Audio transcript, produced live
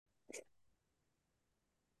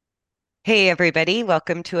Hey, everybody.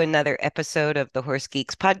 Welcome to another episode of the Horse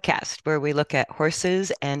Geeks podcast, where we look at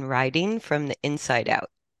horses and riding from the inside out.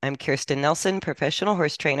 I'm Kirsten Nelson, professional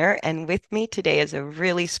horse trainer, and with me today is a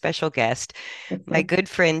really special guest, my good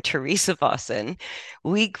friend Teresa Vossen.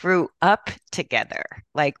 We grew up together.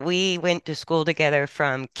 Like we went to school together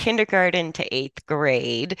from kindergarten to eighth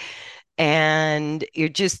grade, and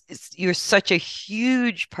you're such a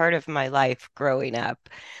huge part of my life growing up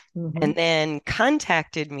Hmm. and then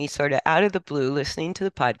contacted me sort of out of the blue, listening to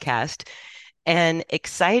the podcast, and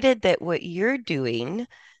excited that what you're doing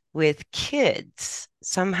with kids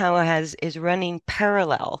somehow has is running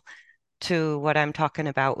parallel to what I'm talking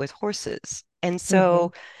about with horses. And Hmm.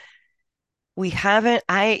 so we haven't,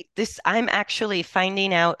 I'm actually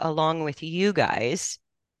finding out along with you guys.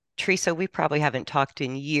 Teresa, we probably haven't talked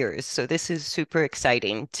in years, so this is super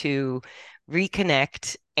exciting to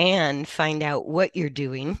reconnect and find out what you're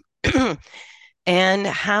doing and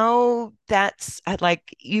how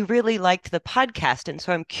like you really liked the podcast. And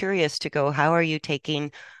so I'm curious to go, how are you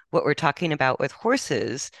taking what we're talking about with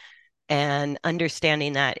horses and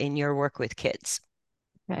understanding that in your work with kids?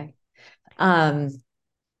 Okay. Um,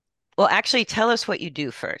 Well, actually, tell us what you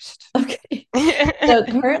do first. okay. So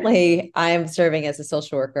currently, I'm serving as a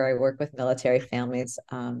social worker. I work with military families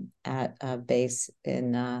at a base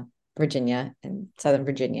in Virginia, in Southern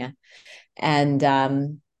Virginia. And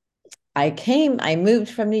I moved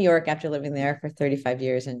from New York after living there for 35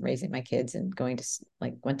 years and raising my kids and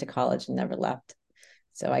went to college and never left.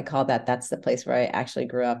 So I call that's the place where I actually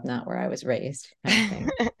grew up, not where I was raised, kind of thing.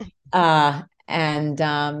 And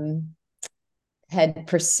had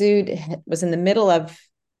pursued, was in the middle of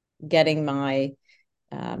getting my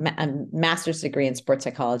master's degree in sports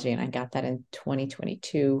psychology, and I got that in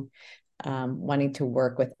 2022. Wanting to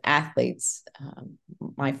work with athletes.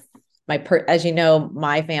 My as you know,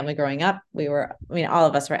 my family growing up, all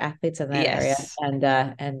of us were athletes in that area, Yes.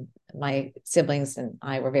 and my siblings and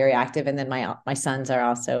I were very active, and then my sons are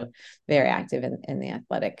also very active in the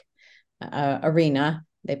athletic arena.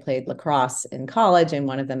 They played lacrosse in college, and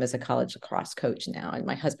one of them is a college lacrosse coach now. And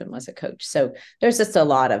my husband was a coach. So there's just a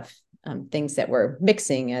lot of things that we're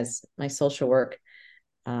mixing as my social work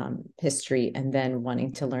history, and then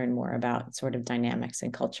wanting to learn more about sort of dynamics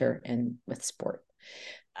and culture and with sport.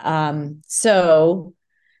 So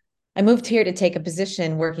I moved here to take a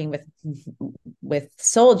position working with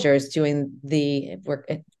soldiers, doing the work.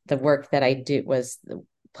 The work that I do was the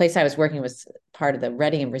place I was working was part of the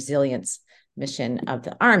Ready and Resilience mission of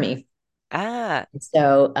the Army. Ah,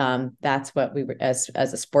 So that's what we were as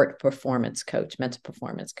a sport performance coach, mental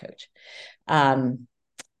performance coach. Um,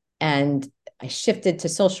 and I shifted to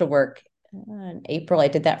social work in April. I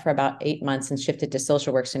did that for about 8 months and shifted to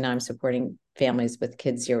social work. So now I'm supporting families with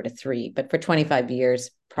kids 0 to 3. But for 25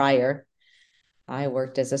 years prior, I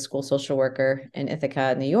worked as a school social worker in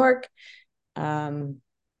Ithaca, New York. Um,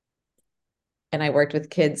 and I worked with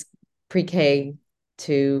kids pre-K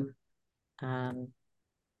to um,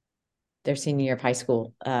 their senior year of high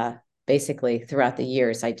school. Basically, throughout the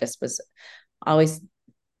years, I just was always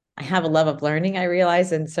I have a love of learning, I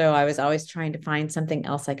realize. And so I was always trying to find something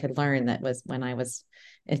else I could learn that was when I was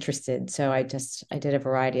interested. So I did a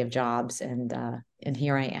variety of jobs, and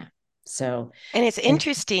here I am. So and it's and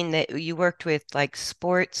interesting that you worked with like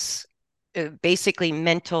sports, basically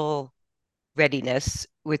mental readiness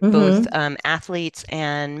with both mhm, athletes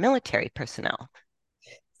and military personnel.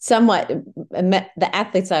 somewhat the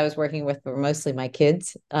athletes I was working with were mostly my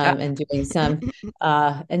kids, Uh, and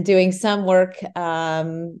doing some work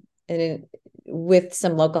and with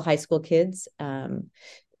some local high school kids, and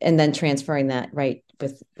then transferring that right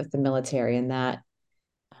with the military, and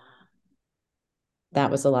that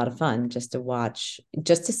was a lot of fun just to watch,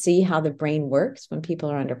 just to see how the brain works when people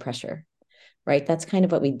are under pressure. Right, that's kind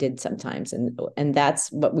of what we did sometimes, and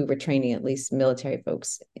that's what we were training at least military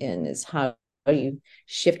folks in, is how you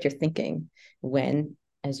shift your thinking when,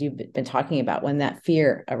 as you've been talking about, when that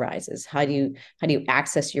fear arises. How do you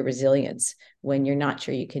access your resilience when you're not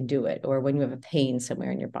sure you can do it, or when you have a pain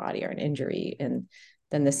somewhere in your body or an injury. And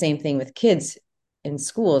then the same thing with kids in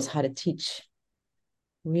schools, how to teach,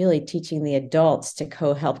 really teaching the adults to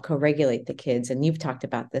help co-regulate the kids. And you've talked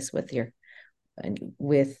about this with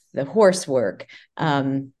the horse work,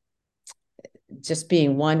 just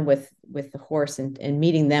being one with the horse, and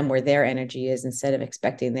meeting them where their energy is, instead of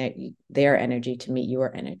expecting their energy to meet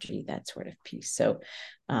your energy, that sort of piece. So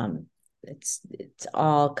it's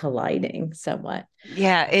all colliding somewhat.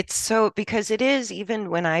 Yeah, it's so because it is even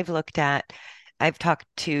when I've talked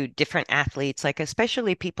to different athletes, like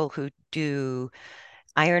especially people who do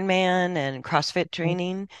Ironman and CrossFit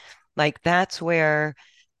training, like that's where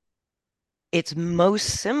it's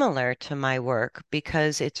most similar to my work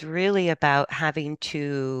because it's really about having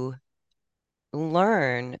to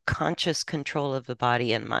learn conscious control of the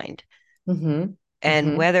body and mind. Mm-hmm. And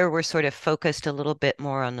Mm-hmm. whether we're sort of focused a little bit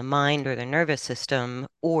more on the mind or the nervous system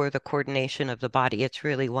or the coordination of the body, it's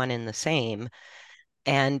really one and the same.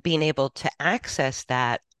 And being able to access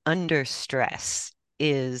that under stress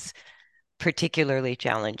is particularly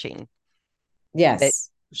challenging. But Yes,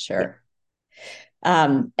 sure.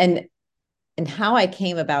 And how I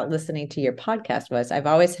came about listening to your podcast was I've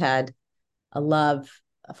always had a love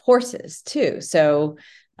of horses too. So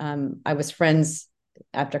I was friends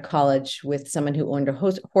after college with someone who owned a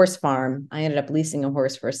horse farm. I ended up leasing a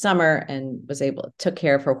horse for a summer and was able took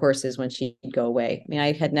care of her horses when she'd go away. I mean,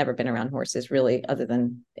 I had never been around horses really, other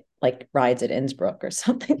than like rides at Innsbruck or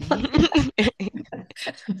something like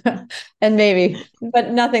that, and maybe,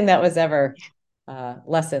 but nothing that was ever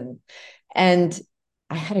lessened. And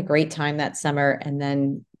I had a great time that summer, and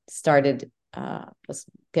then started was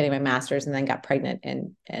getting my master's, and then got pregnant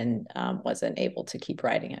and wasn't able to keep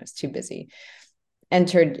writing. I was too busy.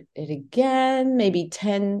 Entered it again maybe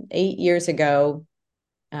 8 years ago.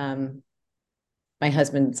 Um, my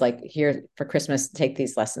husband's like, here for Christmas, take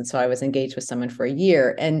these lessons. So I was engaged with someone for a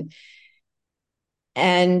year, and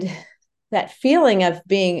that feeling of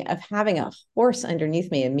having a horse underneath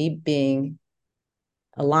me and me being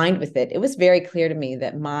aligned with it, it was very clear to me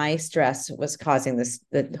that my stress was causing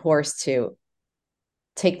the horse to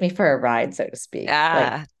take me for a ride, so to speak. Like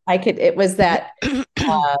Ah. I could, it was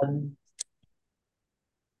um,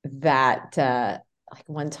 that like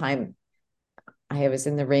one time I was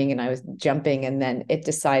in the ring and I was jumping, and then it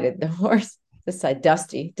decided the horse,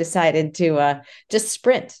 Dusty decided to just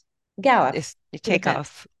sprint, gallop You to the take fence.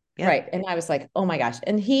 off. Yep. Right. And I was like, oh my gosh.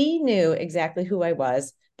 And he knew exactly who I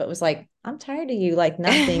was, but was like, I'm tired of you like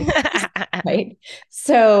not being right.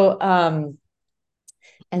 So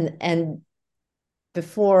and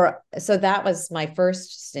before, so that was my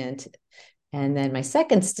first stint. And then my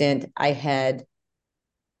second stint, I had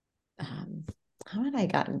um, how had I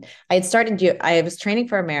gotten? I had started. I was training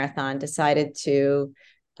for a marathon. Decided to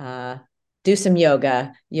uh, do some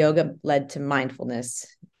yoga. Yoga led to mindfulness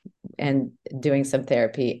and doing some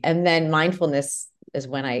therapy. And then mindfulness is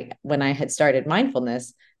when I had started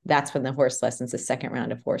mindfulness. That's when the horse lessons, the second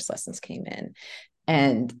round of horse lessons came in,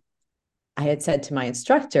 and I had said to my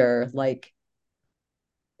instructor, like,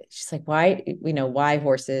 she's like, why, why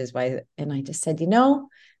horses? Why? And I just said,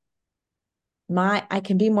 I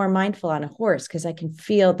can be more mindful on a horse because I can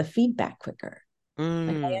feel the feedback quicker.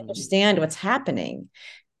 Like I Mm. understand what's happening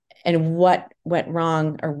and what went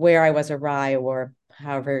wrong or where I was awry, or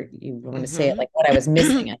however you want to say it, Hmm. like what I was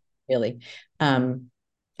missing, really, um,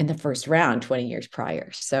 in the first round 20 years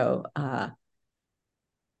prior. So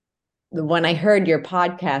when I heard your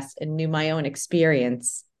podcast and knew my own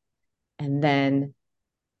experience, and then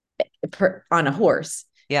on a horse,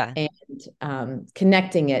 Yeah. and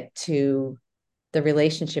connecting it to the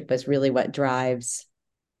relationship was really what drives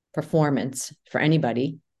performance for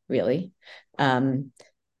anybody, really. Um,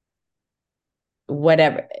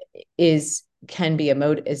 whatever is can be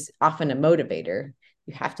is often a motivator.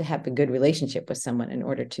 You have to have a good relationship with someone in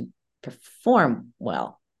order to perform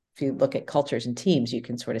well. If you look at cultures and teams, you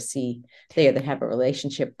can sort of see they either have a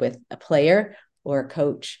relationship with a player or a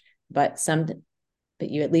coach, but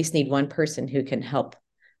you at least need one person who can help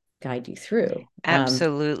guide you through.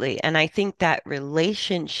 Absolutely. And I think that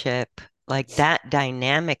relationship, like that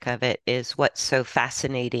dynamic of it, is what's so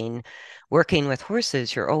fascinating. Working with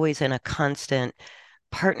horses, you're always in a constant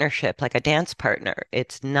partnership, like a dance partner.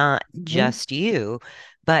 It's not Mhm. just you,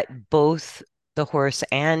 but both the horse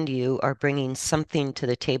and you are bringing something to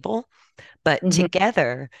the table. But Mhm.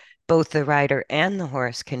 together, both the rider and the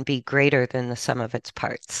horse can be greater than the sum of its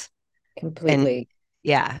parts. And Completely.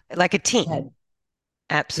 yeah, like a team. Yeah,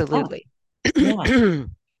 Absolutely. yeah.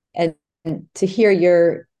 And to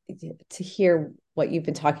hear what you've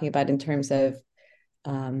been talking about in terms of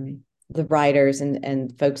the writers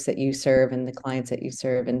and folks that you serve and the clients that you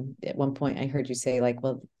serve. And at one point, I heard you say, like,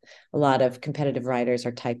 well, a lot of competitive writers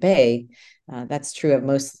are type A. That's true of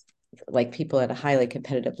most, like, people at a highly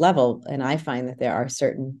competitive level. And I find that there are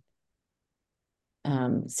certain,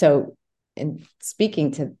 so in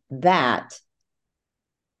speaking to that,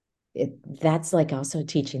 that's like also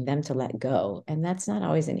teaching them to let go. And that's not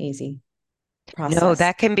always an easy No, process.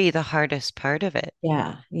 that can be the hardest part of it.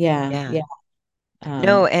 Yeah, yeah, Yeah. yeah.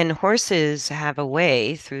 No, Um, and horses have a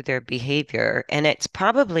way through their behavior, and it's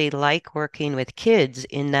probably like working with kids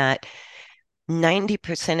in that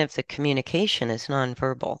 90% of the communication is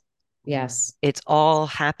nonverbal. Yes. It's all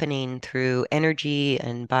happening through energy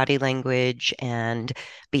and body language and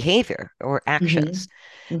behavior or Mm-hmm. actions.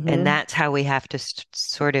 And Mm-hmm. that's how we have to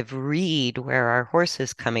sort of read where our horse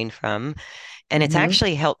is coming from. And it's Mm-hmm.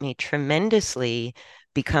 actually helped me tremendously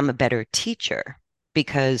become a better teacher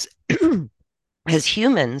because as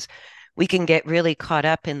humans, we can get really caught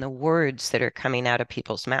up in the words that are coming out of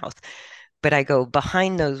people's mouth. But I go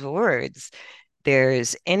behind those words,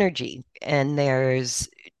 there's energy and there's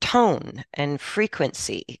tone and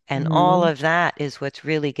frequency. And all Mm-hmm. of that is what's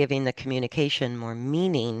really giving the communication more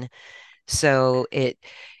meaning. So it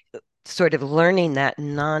sort of learning that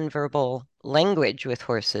nonverbal language with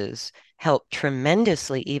horses helped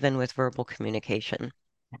tremendously, even with verbal communication.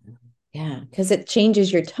 Yeah, because it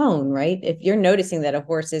changes your tone, right? If you're noticing that a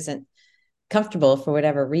horse isn't comfortable for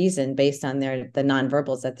whatever reason based on the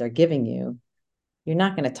nonverbals that they're giving you, you're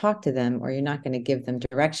not going to talk to them or you're not going to give them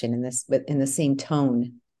direction in this in the same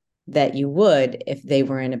tone that you would if they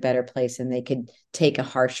were in a better place and they could take a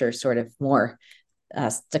harsher sort of more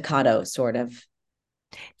staccato sort of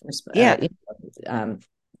Yeah. you know,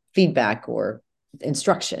 feedback or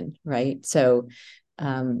instruction, right? So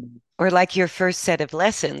Or like your first set of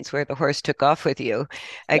lessons where the horse took off with you.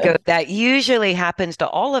 I go, that usually happens to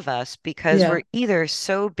all of us because yeah. we're either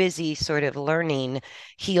so busy sort of learning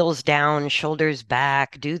heels down, shoulders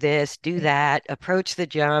back, do this, do that, approach the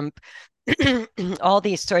jump, all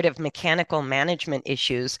these sort of mechanical management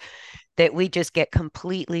issues that we just get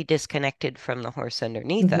completely disconnected from the horse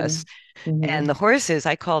underneath Mm-hmm. us. And Mm-hmm. the horses,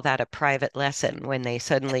 I call that a private lesson when they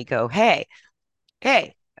suddenly go, hey,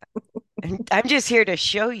 hey, I'm just here to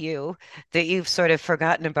show you that you've sort of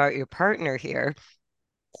forgotten about your partner here.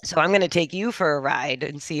 So I'm going to take you for a ride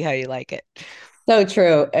and see how you like it. So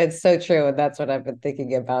true. It's so true. And that's what I've been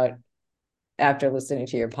thinking about after listening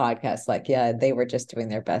to your podcast. Like, yeah, they were just doing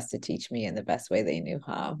their best to teach me in the best way they knew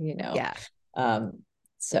how, you know. Yeah. Um,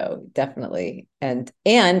 so definitely. And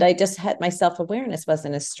I just had my self-awareness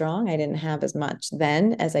wasn't as strong. I didn't have as much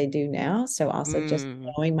then as I do now. So also just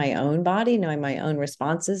Mm, knowing my own body, knowing my own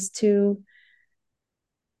responses to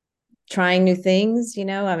trying new things, you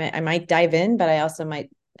know. I might dive in, but I also might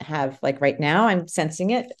have like right now I'm sensing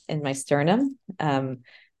it in my sternum.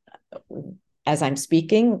 As I'm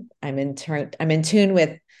speaking, I'm in tune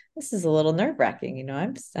with this is a little nerve-wracking, you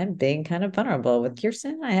know. I'm being kind of vulnerable with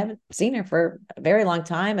Kirsten. I haven't seen her for a very long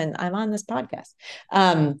time and I'm on this podcast.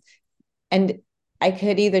 And I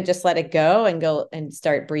could either just let it go and go and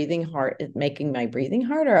start breathing hard, making my breathing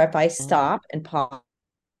hard, or if I mm, stop and pause,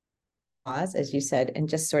 as you said, and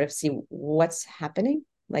just sort of see what's happening,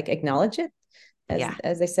 like acknowledge it, yeah.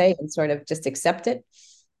 as they say, and sort of just accept it.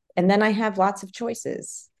 And then I have lots of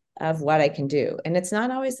choices of what I can do. And it's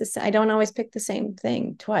not always the same. I don't always pick the same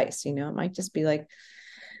thing twice, you know. It might just be like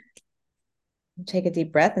take a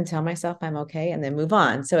deep breath and tell myself I'm okay and then move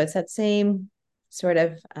on. So it's that same sort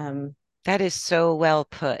of That is so well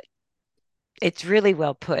put. It's really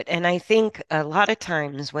well put. And I think a lot of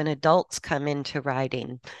times when adults come into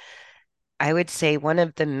riding, I would say one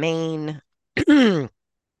of the main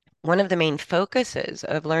one of the main focuses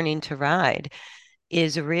of learning to ride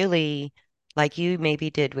is really like you maybe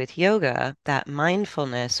did with yoga, that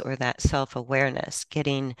mindfulness or that self-awareness,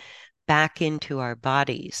 getting back into our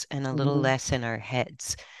bodies and a little mm, less in our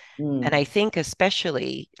heads. And I mm, think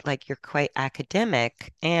especially like you're quite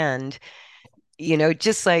academic and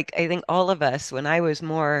just like I think all of us, when I was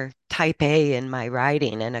more type A in my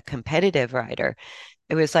riding and a competitive rider,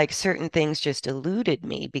 it was like certain things just eluded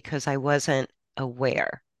me because I wasn't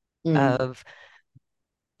aware mm, of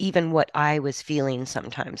even what I was feeling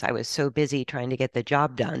sometimes. I was so busy trying to get the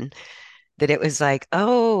job done that it was like,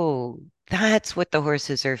 oh, that's what the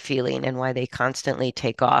horses are feeling and why they constantly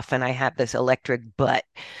take off. And I have this electric butt.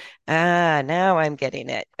 Ah, now I'm getting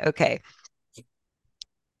it. Okay.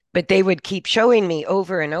 But they would keep showing me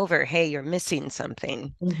over and over, hey, you're missing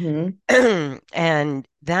something. mm-hmm, And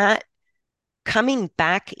that coming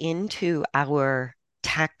back into our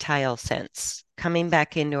tactile sense, coming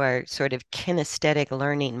back into our sort of kinesthetic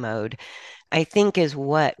learning mode, I think is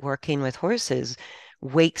what working with horses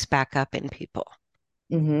wakes back up in people.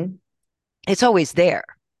 mm-hmm. It's always there,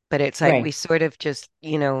 but it's like we Right. sort of just,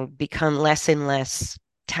 become less and less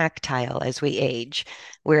tactile as we age,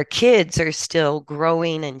 where kids are still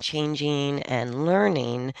growing and changing and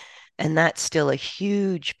learning. And that's still a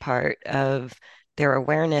huge part of their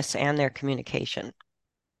awareness and their communication.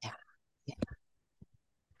 Yeah. Yeah.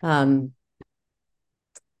 Um,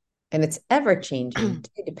 and it's ever changing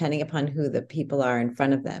too, depending upon who the people are in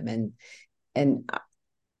front of them. And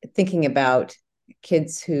thinking about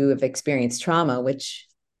kids who have experienced trauma, which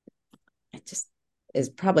I just is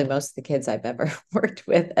probably most of the kids I've ever worked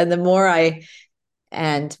with. And the more I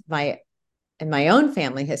and my in my own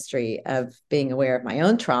family history of being aware of my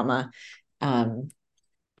own trauma, um,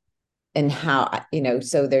 and how,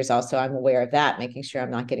 so there's also, I'm aware of that, making sure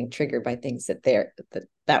I'm not getting triggered by things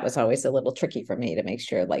that was always a little tricky for me to make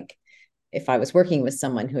sure, like, if I was working with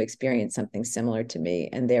someone who experienced something similar to me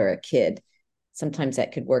and they're a kid, sometimes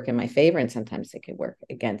that could work in my favor and sometimes it could work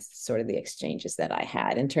against sort of the exchanges that I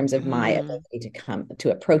had in terms of my Mm, ability to come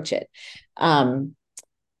to approach it. Um,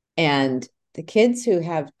 and the kids who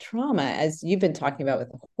have trauma, as you've been talking about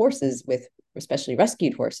with the horses, with especially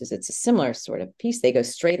rescued horses, it's a similar sort of piece. They go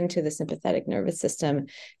straight into the sympathetic nervous system,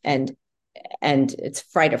 and it's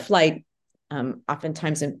fight or flight.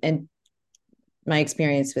 Oftentimes, and my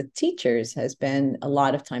experience with teachers has been a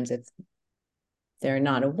lot of times if they're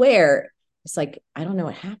not aware, it's like, I don't know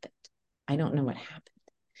what happened. I don't know what happened.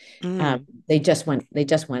 mm. They just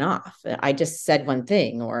went off. I just said one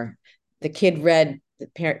thing, or the kid read, the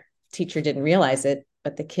parent teacher didn't realize it,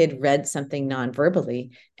 but the kid read something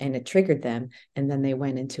non-verbally and it triggered them. And then they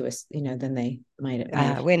went into then they might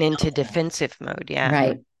have. Went into defensive mode. Yeah.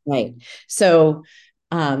 Right, right. So,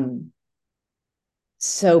 um,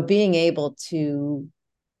 so being able to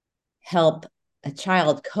help a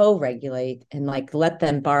child co-regulate and like let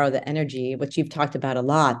them borrow the energy, which you've talked about a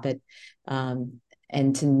lot, but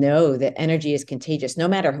and to know that energy is contagious no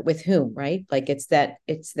matter with whom, right? Like it's that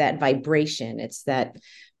vibration, it's that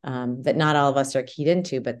not all of us are keyed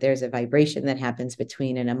into, but there's a vibration that happens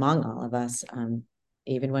between and among all of us,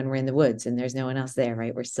 even when we're in the woods and there's no one else there,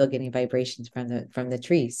 right? We're still getting vibrations from the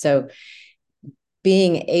trees. So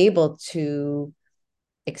being able to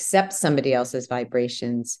accept somebody else's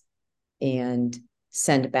vibrations and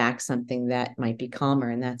send back something that might be calmer.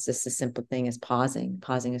 And that's just a simple thing as pausing.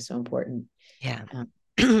 Pausing is so important. Yeah.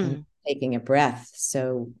 And taking a breath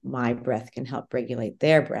so my breath can help regulate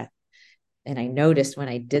their breath. And I noticed when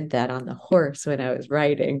I did that on the horse when I was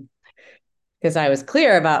riding, because I was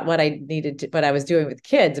clear about what I was doing with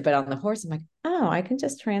kids, but on the horse, I'm like, oh, I can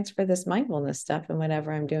just transfer this mindfulness stuff and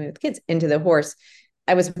whatever I'm doing with kids into the horse.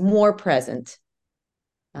 I was more present,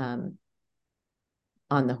 um,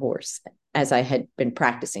 on the horse as I had been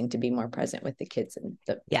practicing to be more present with the kids and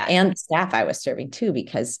the Yeah. and staff I was serving too,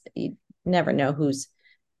 because you never know who's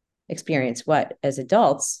experienced what as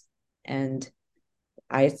adults. And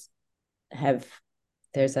I have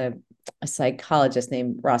there's a psychologist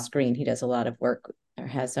named Ross Green. He does a lot of work, or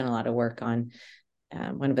has done a lot of work on,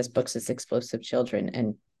 one of his books is Explosive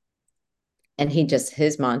Children, and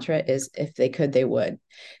his mantra is, if they could they would.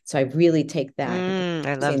 So I really take that.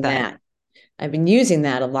 I love Using that. that I've been using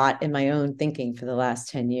that a lot in my own thinking for the last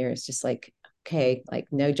 10 years, just like, okay, like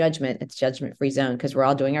no judgment, it's judgment free zone because we're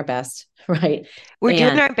all doing our best, right? We're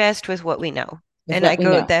doing And our best with what we know. with And I what we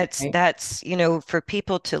go, know, that's right? that's, for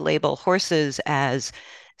people to label horses as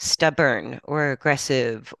stubborn or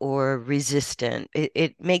aggressive or resistant,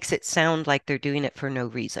 it makes it sound like they're doing it for no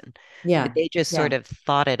reason, that Yeah, they just sort yeah, of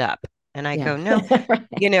thought it up. And I yeah. go,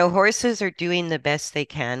 no, horses are doing the best they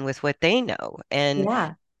can with what they know. And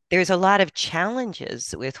Yeah. there's a lot of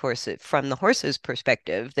challenges with horses from the horse's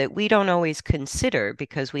perspective that we don't always consider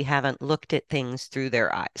because we haven't looked at things through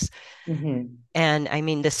their eyes. Hmm. And I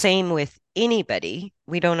mean, the same with anybody.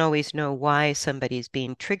 We don't always know why somebody's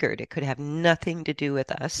being triggered. It could have nothing to do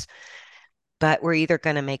with us, but we're either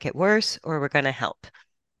going to make it worse or we're going to help.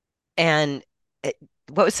 And it,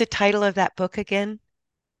 what was the title of that book again?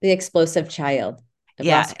 The Explosive Child of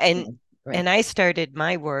Yeah, Ross and Green. Right. and I started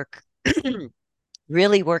my work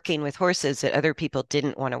really working with horses that other people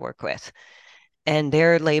didn't want to work with. And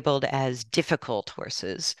they're labeled as difficult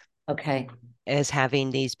horses, Okay. as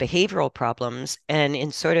having these behavioral problems. And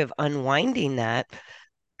in sort of unwinding that,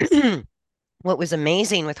 what was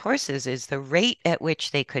amazing with horses is the rate at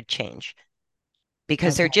which they could change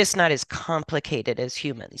because they're Okay. just not as complicated as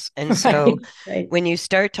humans. And so Right. Right. when you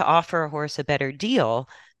start to offer a horse a better deal,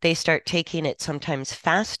 they start taking it sometimes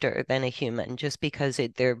faster than a human just because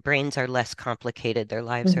their brains are less complicated, their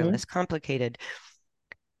lives are Hmm. less complicated.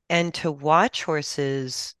 And to watch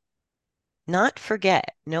horses not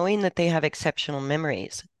forget, knowing that they have exceptional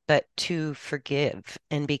memories, but to forgive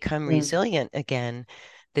and become resilient again,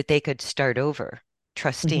 that they could start over,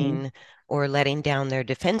 Hmm. trusting or letting down their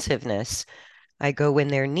defensiveness. I go, when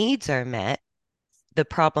their needs are met, the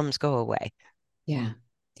problems go away. Yeah.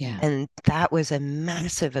 Yeah. And that was a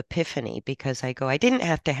massive epiphany because I go, I didn't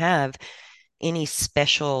have to have any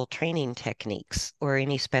special training techniques or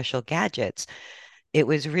any special gadgets. It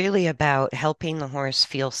was really about helping the horse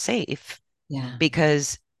feel safe Yeah.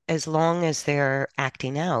 because as long as they're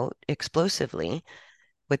acting out explosively,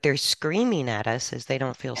 what they're screaming at us is they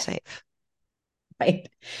don't feel Yes. safe. Right.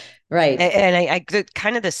 Right. And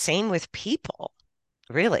kind of the same with people,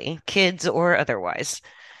 really, kids or otherwise.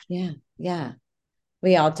 Yeah. Yeah.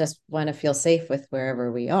 We all just want to feel safe with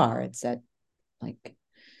wherever we are. It's that like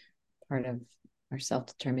part of our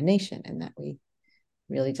self-determination, and that we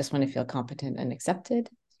really just want to feel competent and accepted,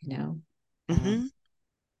 you know, um, Hmm.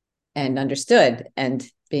 and understood, and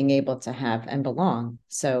being able to have and belong.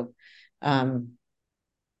 So, um,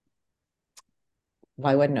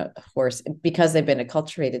 why wouldn't a horse, because they've been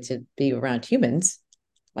acculturated to be around humans,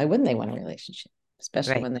 why wouldn't they want a relationship?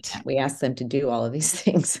 Especially when Right. we ask them to do all of these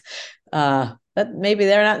things that maybe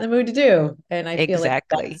they're not in the mood to do. And I feel like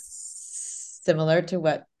Exactly. that's similar to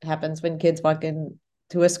what happens when kids walk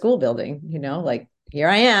into a school building, like, here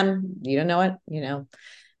I am. You don't know what,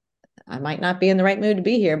 I might not be in the right mood to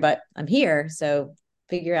be here, but I'm here. So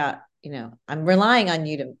figure out, I'm relying on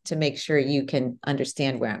you to make sure you can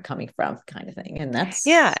understand where I'm coming from, kind of thing. And Yeah,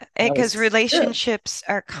 that's because always true. relationships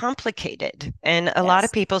are complicated. And a lot of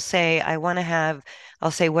Yes. people say,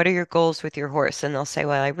 I'll say, what are your goals with your horse? And they'll say,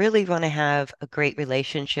 well, I really want to have a great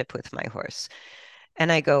relationship with my horse.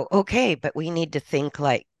 And I go, okay, but we need to think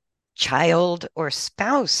like child or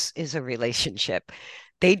spouse is a relationship.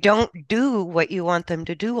 They don't do what you want them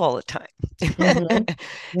to do all the time.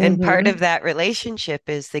 Mm-hmm. And part of Mm-hmm. that relationship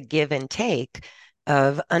is the give and take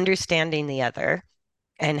of understanding the other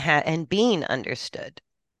and being understood.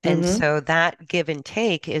 And Mm-hmm. so that give and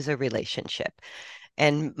take is a relationship.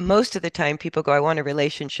 And most of the time people go, I want a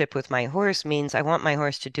relationship with my horse means I want my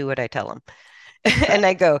horse to do what I tell him. And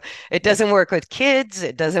I go, it Right. doesn't work with kids,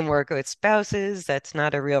 it doesn't work with spouses. That's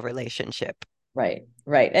not a real relationship. Right.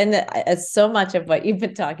 Right. And so much of what you've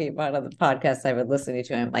been talking about on the podcast I've been listening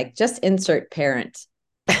to, I'm like, just insert parent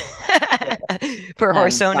For a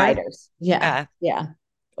horse owner, riders. Yeah. uh, Yeah.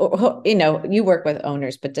 You work with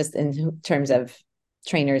owners, but just in terms of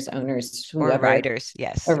trainers, owners, or whoever, riders, or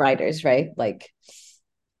yes. riders, right? Like,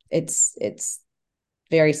 it's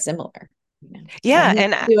very similar. I Yeah, need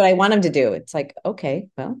and to do what I want him to do. It's like, okay,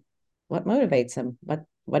 well, what motivates him?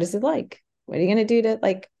 What is it like? What are you going to do to,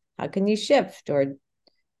 like, how can you shift, or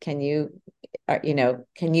can you,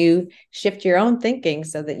 can you shift your own thinking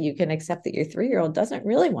so that you can accept that your 3-year-old doesn't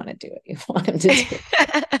really want to do what you want him to do?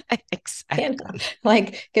 exactly,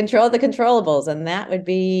 Like, control the controllables, and that would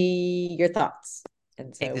be your thoughts.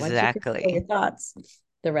 And so once you control exactly. your thoughts,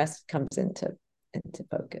 the rest comes into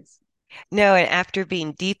focus. No, and after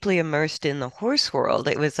being deeply immersed in the horse world,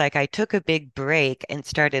 it was like I took a big break and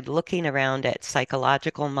started looking around at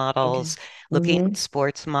psychological Okay. models, looking at Mm-hmm.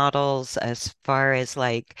 sports models as far as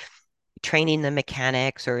like training the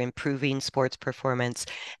mechanics or improving sports performance.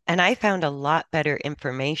 And I found a lot better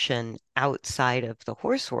information outside of the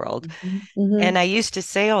horse world. And Mm-hmm. I used to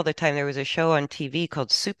say all the time, there was a show on TV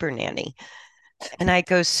called Super Nanny. And I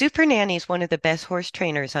go, Super Nanny's one of the best horse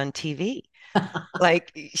trainers on TV.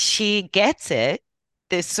 Like she gets it,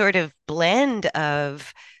 this sort of blend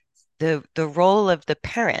of the role of the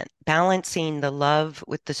parent, balancing the love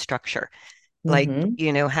with the structure. Like,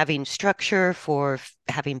 Mm-hmm. having structure for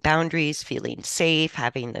having boundaries, feeling safe,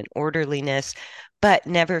 having an orderliness, but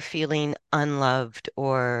never feeling unloved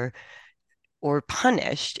or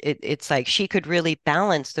punished. It's like she could really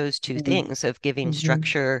balance those two things of giving Mm-hmm.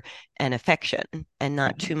 structure and affection and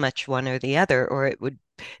not Right. too much one or the other, or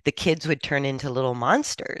the kids would turn into little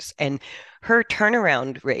monsters. And her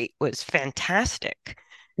turnaround rate was fantastic.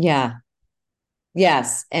 Yeah.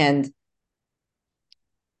 Yes. That's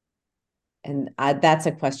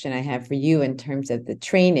a question I have for you in terms of the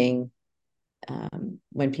training.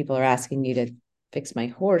 When people are asking you to fix my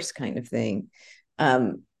horse, kind of thing,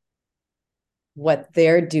 um, what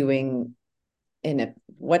they're doing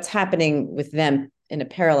what's happening with them in a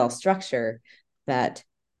parallel structure that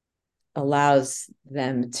allows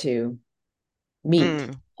them to meet,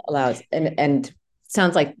 Mm. allows and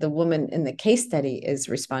sounds like the woman in the case study is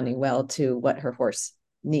responding well to what her horse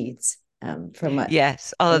needs, from what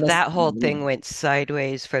Yes, although I'm that whole listening. thing went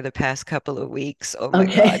sideways for the past couple of weeks. Oh my Okay.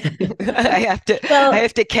 God. I have to I Well,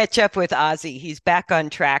 have to catch up with Ozzy. He's back on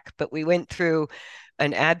track, but we went through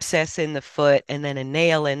an abscess in the foot and then a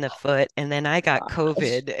nail in the foot and then I got gosh.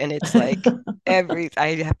 COVID and it's like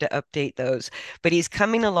I have to update those. But he's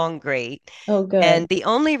coming along great. Oh, And good. the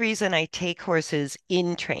only reason I take horses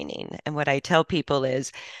in training and what I tell people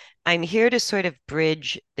is I'm here to sort of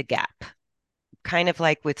bridge the gap, kind of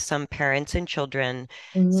like with some parents and children.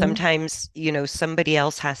 Mm-hmm. Sometimes, somebody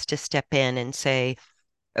else has to step in and say,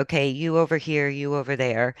 okay, you over here, you over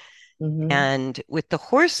there. Mm-hmm. And with the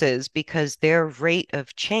horses, because their rate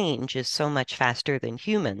of change is so much faster than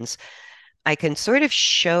humans, I can sort of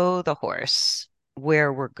show the horse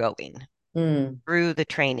where we're going. Mm, through the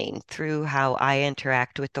training, through how I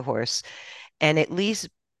interact with the horse, and at least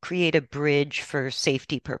create a bridge for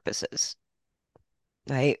safety purposes.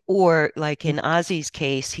 Right. Or like in Ozzy's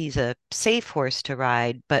case, he's a safe horse to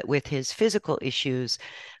ride, but with his physical issues,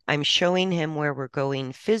 I'm showing him where we're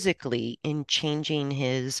going physically in changing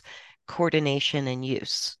his coordination and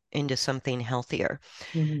use into something healthier.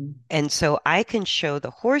 mhm, And so I can show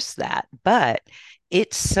the horse that, but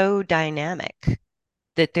it's so dynamic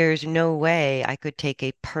that there's no way I could take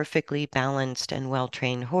a perfectly balanced and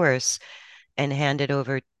well-trained horse and hand it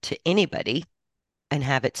over to anybody and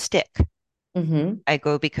have it stick. mhm, I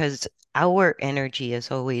go because our energy is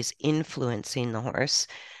always influencing the horse,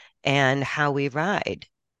 and how we ride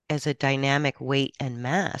as a dynamic weight and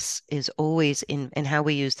mass is always in, and how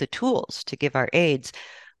we use the tools to give our aids.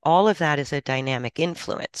 All of that is a dynamic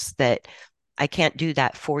influence that I can't do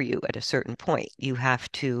that for you at a certain point. You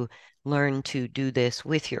have to learn to do this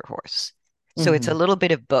with your horse. So it's a mhm. little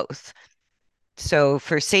bit of both. So,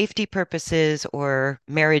 for safety purposes or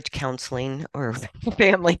marriage counseling or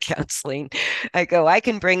family counseling, I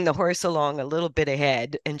can bring the horse along a little bit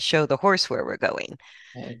ahead and show the horse where we're going.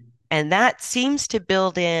 Right. And that seems to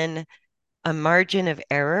build in a margin of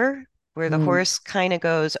error where the Mm, horse kind of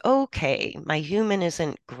goes, okay, my human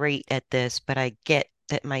isn't great at this, but I get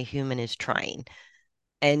that my human is trying.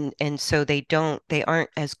 And so they aren't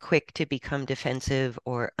as quick to become defensive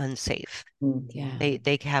or unsafe. yeah,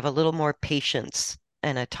 They have a little more patience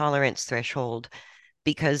and a tolerance threshold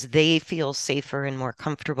because they feel safer and more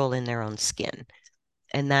comfortable in their own skin.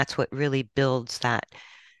 And that's what really builds that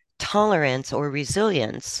tolerance or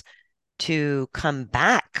resilience to come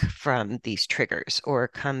back from these triggers or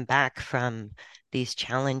come back from these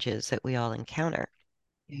challenges that we all encounter.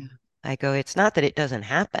 yeah, I go, it's not that it doesn't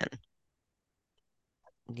happen.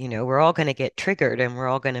 We're all going to get triggered and we're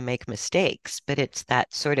all going to make mistakes, but it's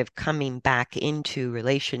that sort of coming back into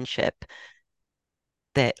relationship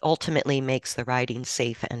that ultimately makes the riding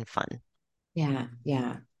safe and fun. yeah,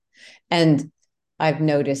 yeah. And I've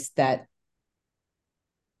noticed that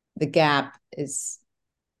the gap is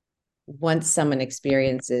once someone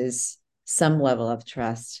experiences some level of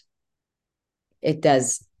trust, it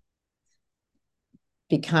does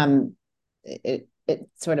become it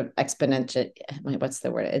sort of exponential. What's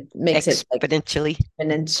the word? It makes it like Exponentially.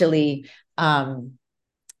 exponentially. Um,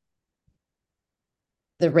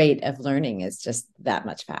 the rate of learning is just that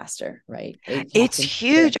much faster, right? It It's happens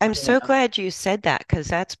to, huge. I'm so glad you said that because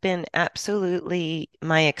that's been absolutely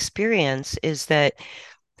my experience is that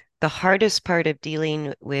the hardest part of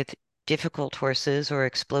dealing with difficult horses or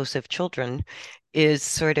explosive children is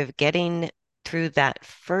sort of getting through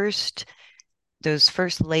those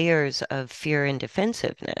first layers of fear and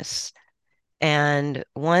defensiveness. And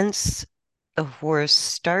once the horse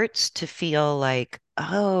starts to feel like,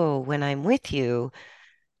 oh, when I'm with you,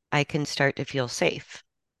 I can start to feel safe.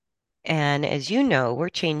 And as you know, we're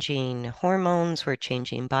changing hormones, we're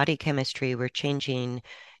changing body chemistry, we're changing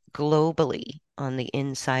globally on the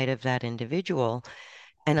inside of that individual.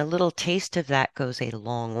 And a little taste of that goes a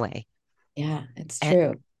long way. yeah, it's And,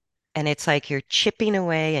 true. and it's like you're chipping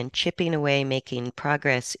away, making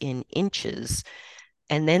progress in inches.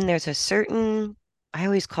 And then there's a certain, I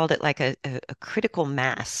always called it like a critical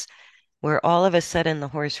mass where all of a sudden the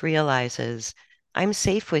horse realizes, I'm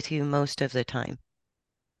safe with you most of the time.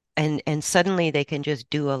 And suddenly they can just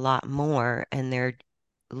do a lot more and they're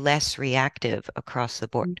less reactive across the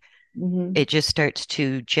board. Mm-hmm. It just starts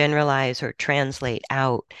to generalize or translate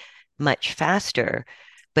out much faster.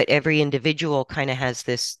 But every individual kind of has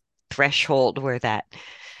this threshold where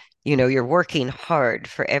you're working hard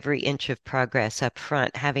for every inch of progress up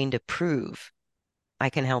front, having to prove, I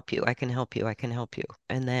can help you, I can help you, I can help you.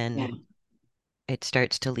 And Yeah, then it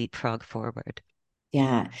starts to leapfrog forward.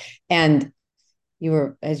 yeah. And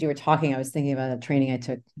as you were talking, I was thinking about a training I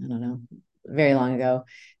took, I don't know, very long ago.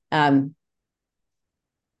 Um,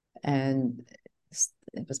 and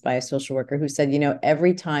it was by a social worker who said,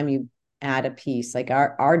 every time you add a piece, like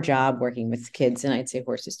our job working with kids, and I'd say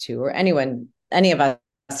horses too, or anyone, any of us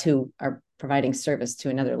who are providing service to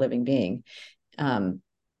another living being, um,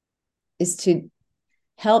 is to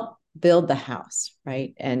help build the house,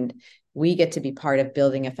 right? And we get to be part of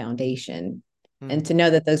building a foundation Mm. and to know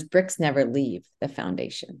that those bricks never leave the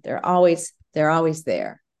foundation. They're always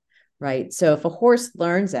there, right? So if a horse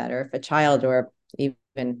learns that, or if a child or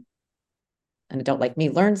even an adult like me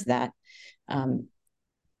learns that, um,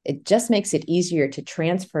 it just makes it easier to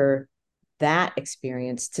transfer that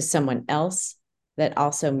experience to someone else that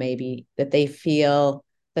also maybe that they feel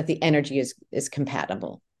that the energy is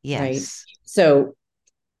compatible, right? Yes. So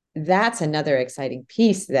that's another exciting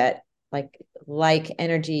piece that like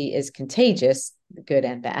energy is contagious, good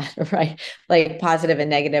and bad, right? Like positive and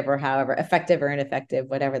negative, or however effective or ineffective,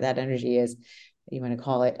 whatever that energy is you want to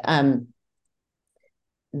call it.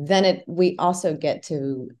 Then we also get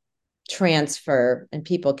to transfer, and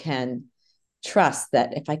people can trust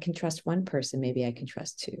that if I can trust one person, maybe I can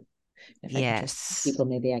trust two. If I can trust Yes. people,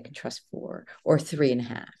 maybe I can trust four or three and a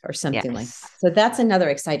half or something like that. Yes. So that's another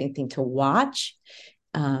exciting thing to watch.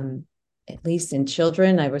 Um, at least in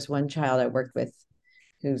children, I was one child I worked with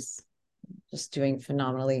who's just doing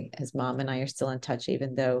phenomenally. His mom and I are still in touch,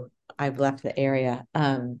 even though I've left the area.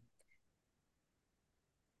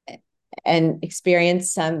 And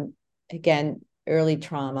experienced some, again, early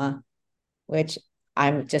trauma, which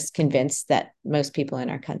I'm just convinced that most people in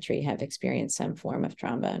our country have experienced some form of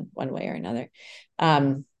trauma in one way or another.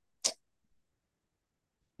 Um,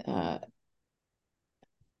 uh,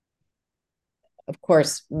 of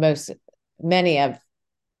course, many of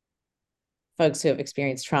folks who have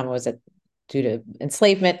experienced trauma was due to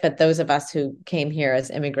enslavement, but those of us who came here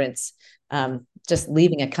as immigrants, just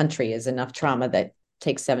leaving a country is enough trauma that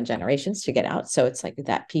takes 7 generations to get out. So it's like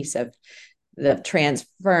that piece of the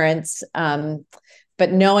transference.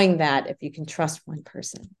 But knowing that if you can trust one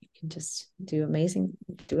person, you can just do amazing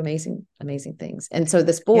things. And so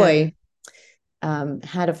this Yeah. boy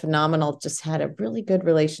had a really good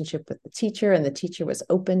relationship with the teacher, and the teacher was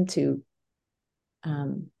open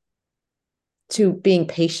um, to being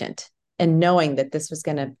patient and knowing that this was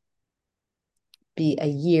going to be a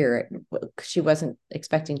year. She wasn't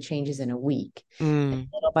expecting changes in a week. And Mm.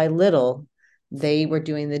 little by little, they were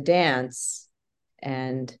doing the dance,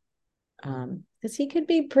 and because he could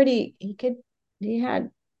be pretty, he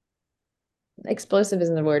had explosive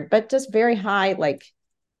isn't the word, but just very high. Like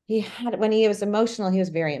he had when he was emotional, he was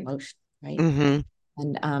very emotional, right? Mm-hmm.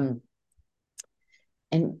 And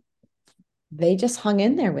and they just hung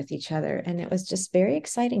in there with each other, and it was just very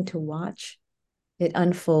exciting to watch it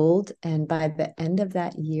unfold. And by the end of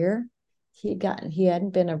that year, he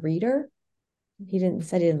hadn't been a reader. He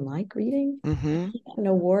didn't like reading. And Mm-hmm. he got an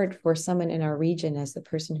award for someone in our region as the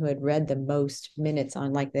person who had read the most minutes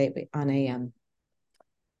on like they on a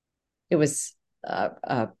it was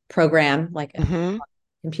a program like a Mm-hmm.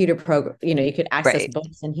 computer program. You could access Right.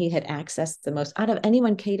 books, and he had accessed the most out of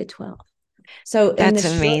anyone K-12. So That's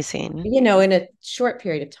amazing. in a short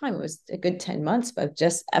period of time, it was a good 10 months of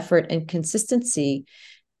just effort and consistency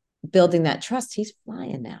building that trust. He's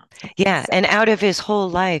flying now. Yeah. So, And out of his whole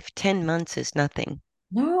life, 10 months is nothing.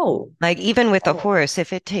 no. Like even with a Oh. horse,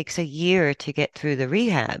 if it takes a year to get through the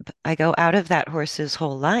rehab, I go out of that horse's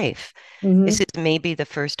whole life. This Mm-hmm. is maybe the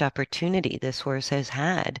first opportunity this horse has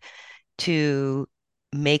had to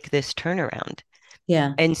make this turnaround.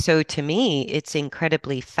 Yeah. And so to me, it's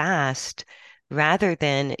incredibly fast rather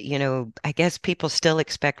than, I guess people still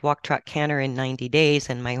expect walk, trot, canter in 90 days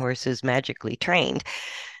and my horse is magically trained.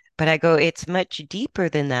 But I go, it's much deeper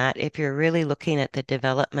than that if you're really looking at the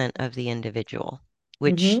development of the individual,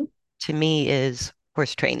 which Mm-hmm. to me is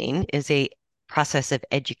horse training, is a process of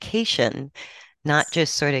education, not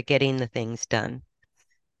just sort of getting the things done.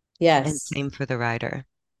 And Yes. same for the rider.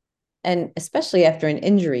 And especially after an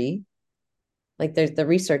injury, like there's the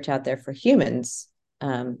research out there for humans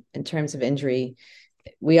in terms of injury,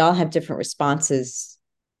 we all have different responses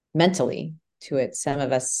mentally to it. Some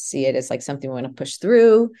of us see it as like something we want to push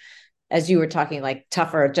through. As you were talking, like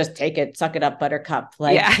tougher, just take it, suck it up, buttercup,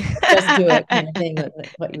 like Yeah. just do it kind of thing.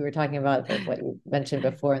 What you were talking about, what you mentioned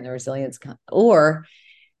before in the resilience, or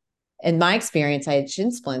in my experience, I had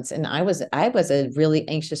shin splints, and I was a really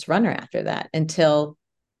anxious runner after that until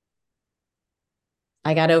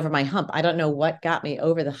I got over my hump. I don't know what got me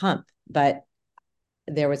over the hump, but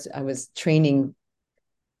I was training,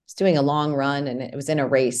 was doing a long run, and it was in a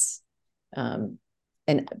race. Um,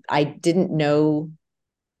 and I didn't know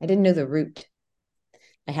the route.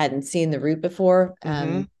 I hadn't seen the route before.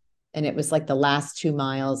 Hmm. And it was like the last 2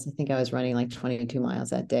 miles. I think I was running like 22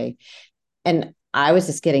 miles that day. And I was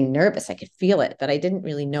just getting nervous. I could feel it, but I didn't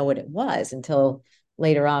really know what it was until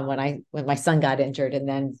later on when my son got injured.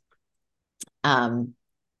 Um,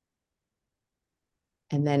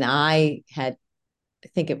 and then I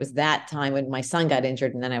think it was that time when my son got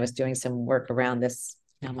injured, and then I was doing some work around this,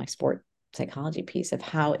 my sport psychology piece of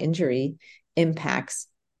how injury impacts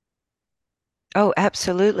Oh,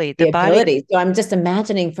 absolutely. the The body. ability. So I'm just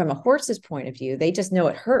imagining from a horse's point of view, they just know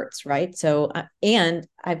it hurts, right? So, and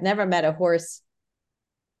I've never met a horse,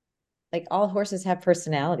 like all horses have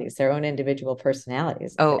personalities, their own individual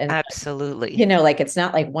personalities. Oh, And, absolutely. like it's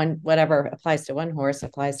not like whatever applies to one horse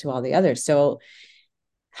applies to all the others. So,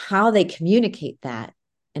 how they communicate that,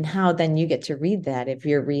 and how then you get to read that if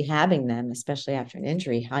you're rehabbing them, especially after an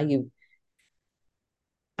injury, how you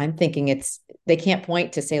I'm thinking they can't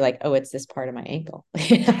point to say like, oh, it's this part of my ankle.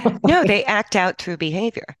 No, they act out through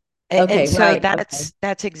behavior. And Okay, so right. Okay.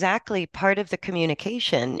 that's exactly part of the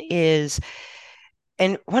communication is,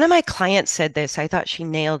 and one of my clients said this, I thought she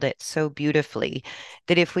nailed it so beautifully,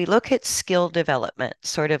 that if we look at skill development,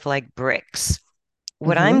 sort of like bricks,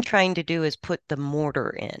 what I'm Hmm. trying to do is put the mortar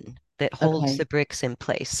in that holds the Okay. bricks in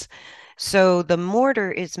place. So the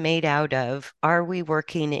mortar is made out of, are we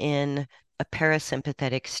working in a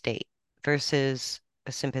parasympathetic state versus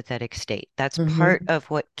a sympathetic state? That's part Hmm. of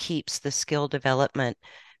what keeps the skill development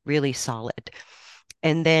really solid.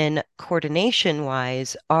 And then coordination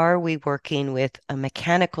wise, are we working with a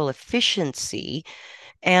mechanical efficiency?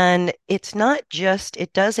 And it's not just,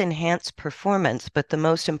 it does enhance performance, but the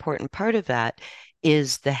most important part of that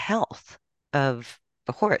is the health of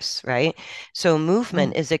the horse, right? So Yeah.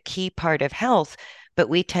 movement is a key part of health, but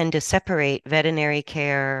we tend to separate veterinary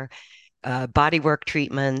care, body work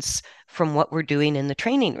treatments from what we're doing in the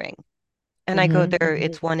training ring. And I go Hmm. there, Hmm.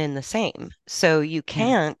 it's one and the same. So you Yeah.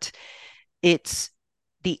 can't, it's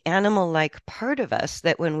the animal-like part of us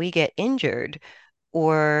that when we get injured,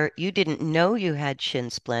 or you didn't know you had shin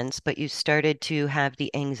splints, but you started to have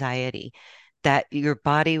the anxiety that your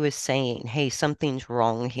body was saying, hey, something's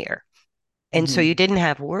wrong here. And so you Hmm. didn't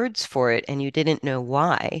have words for it and you didn't know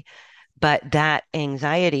why. But that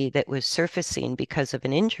anxiety that was surfacing because of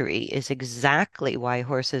an injury is exactly why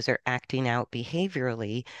horses are acting out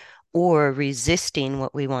behaviorally or resisting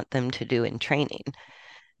what we want them to do in training.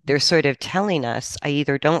 They're sort of telling us, I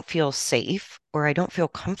either don't feel safe or I don't feel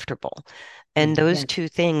comfortable. And Yeah. those Yeah. two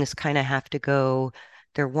things kind of have to go,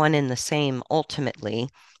 they're one and the same ultimately.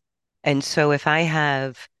 And so if I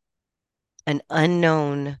have an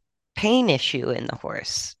unknown pain issue in the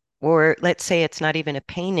horse, or let's say it's not even a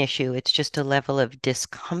pain issue, it's just a level of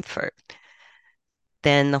discomfort,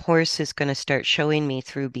 then the horse is going to start showing me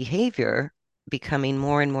through behavior, becoming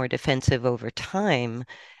more and more defensive over time,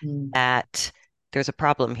 Mm. that there's a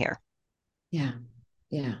problem here. Yeah.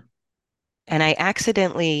 Yeah. And I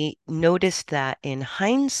accidentally noticed that in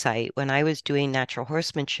hindsight when I was doing natural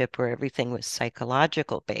horsemanship, where everything was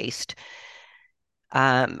psychological based.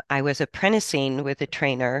 I was apprenticing with a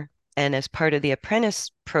trainer, and as part of the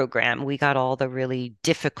apprentice program, we got all the really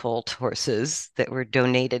difficult horses that were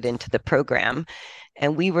donated into the program.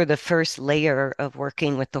 And we were the first layer of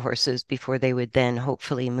working with the horses before they would then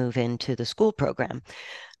hopefully move into the school program.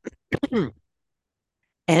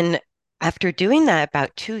 And after doing that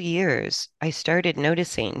about 2 years, I started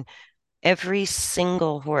noticing every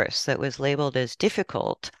single horse that was labeled as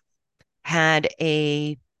difficult had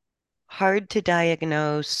a hard to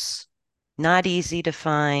diagnose, not easy to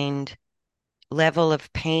find level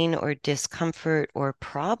of pain or discomfort or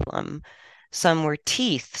problem. Some were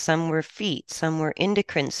teeth, some were feet, some were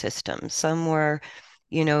endocrine systems, some were,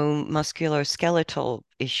 musculoskeletal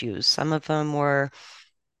issues. Some of them were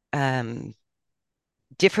um,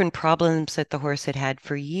 different problems that the horse had had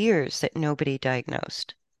for years that nobody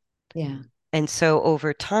diagnosed. Yeah. And so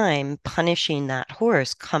over time, punishing that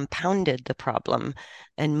horse compounded the problem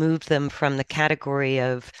and moved them from the category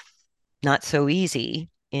of not so easy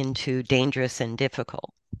into dangerous and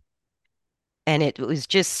difficult. And it was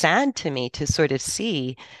just sad to me to sort of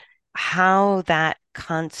see how that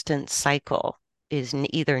constant cycle is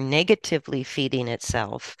either negatively feeding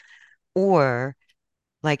itself or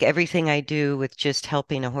like everything I do with just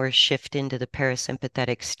helping a horse shift into the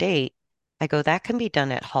parasympathetic state, I go, that can be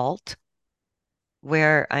done at halt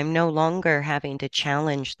where I'm no longer having to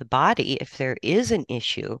challenge the body if there is an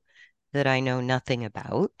issue that I know nothing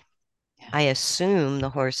about. Yeah. I assume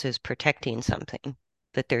the horse is protecting something,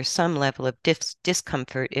 that there's some level of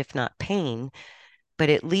discomfort, if not pain,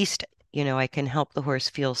 but at least, I can help the horse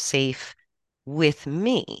feel safe with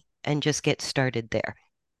me and just get started there.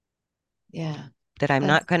 Yeah. That I'm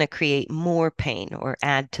not That's going to create more pain or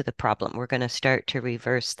add to the problem. We're going to start to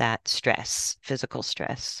reverse that stress, physical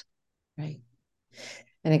stress. right.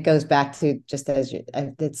 And it goes back to just as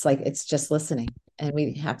it's like it's just listening, and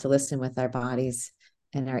we have to listen with our bodies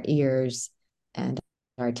and our ears and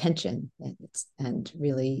our attention. And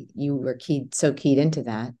really, you were keyed into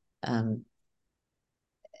that. Um,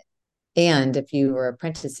 and if you were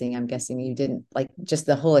apprenticing, I'm guessing you didn't like just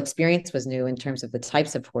the whole experience was new in terms of the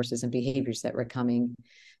types of horses and behaviors that were coming.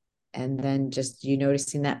 And then just you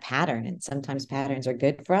noticing that pattern. And sometimes patterns are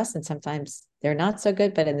good for us and sometimes they're not so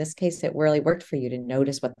good. But in this case, it really worked for you to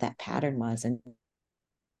notice what that pattern was and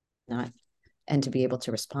not and to be able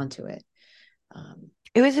to respond to it. Um,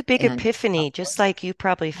 It was a big and epiphany, just like you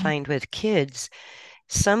probably find with kids.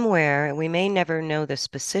 Somewhere, and we may never know the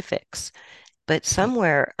specifics, but right.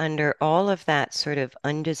 somewhere under all of that sort of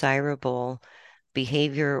undesirable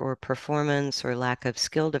behavior or performance or lack of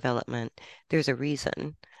skill development, there's a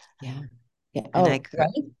reason. Yeah. Yeah. And I Oh, go,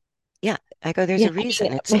 right. yeah, I go, there's Yeah. a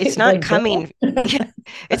reason. It's Like, not like coming. what? Yeah,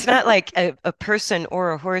 it's not like a person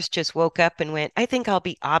or a horse just woke up and went, I think I'll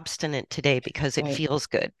be obstinate today because it Right. feels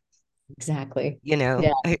good. Exactly. You know,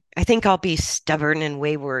 Yeah. I think I'll be stubborn and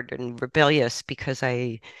wayward and rebellious because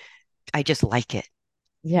I just like it.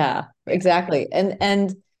 Yeah. Yeah, Exactly.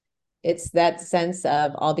 And it's that sense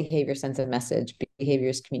of all behavior sends a message. Behavior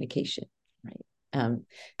is communication, right?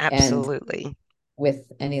 And absolutely.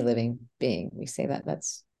 with any living being, we say that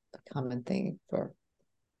that's a common thing for,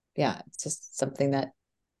 yeah, it's just something that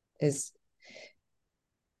is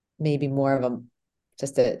maybe more of a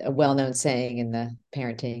just a well-known saying in the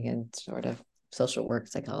parenting and sort of social work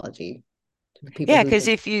psychology, people Yeah, who because think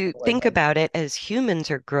if you think about it, as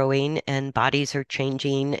humans are growing and bodies are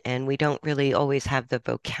changing, and we don't really always have the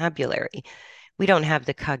vocabulary, we don't have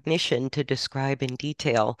the cognition to describe in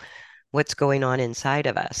detail what's going on inside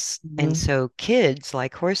of us. And Mhm. so kids,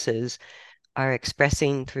 like horses, are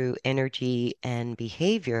expressing through energy and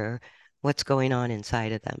behavior what's going on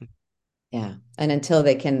inside of them. Yeah. And until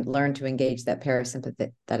they can learn to engage that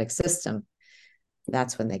parasympathetic system,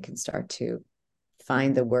 that's when they can start to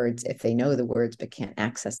find the words if they know the words but can't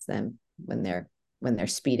access them when they're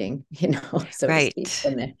speeding, so to speak,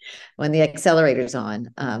 Right. when the accelerator's on.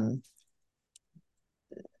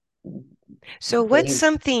 So, what's They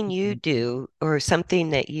something you do or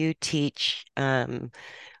something that you teach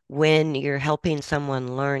when you're helping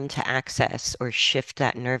someone learn to access or shift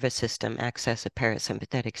that nervous system, access a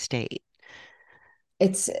parasympathetic state?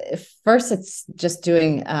 it's first it's just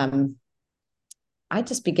doing I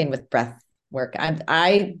just begin with breath work.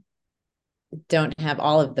 I don't have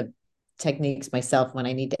all of the techniques myself when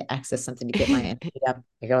I need to access something to get my energy up.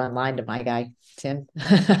 I go online to my guy, Tim.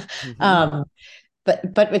 Hmm. um,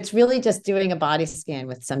 but it's really just doing a body scan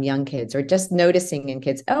with some young kids or just noticing in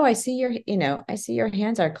kids, oh, I see your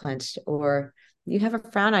hands are clenched or you have a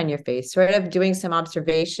frown on your face, sort of doing some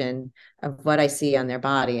observation of what I see on their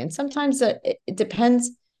body. And sometimes it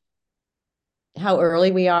depends how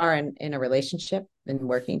early we are in a relationship and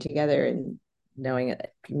working together and knowing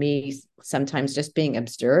that me sometimes just being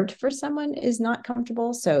observed for someone is not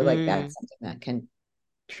comfortable. So like Mm, that's something that can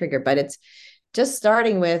trigger, but it's just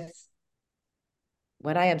starting with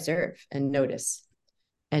what I observe and notice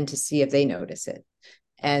and to see if they notice it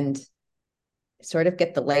and sort of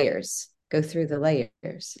get the layers, go through the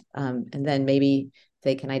layers. And then maybe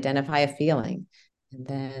they can identify a feeling. And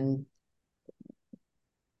then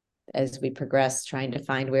as we progress, trying to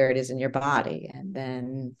find where it is in your body. And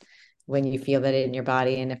then when you feel that in your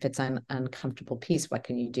body, and if it's an uncomfortable piece, what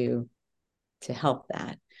can you do to help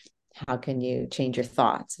that? How can you change your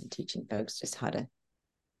thoughts and teaching folks just how to,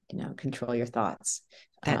 control your thoughts.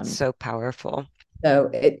 that's Um, so powerful. so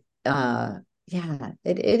yeah,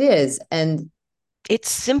 it is. And It's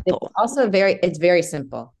it's simple. also it's very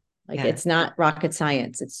simple. Like Yeah, it's not rocket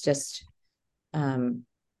science. It's just um,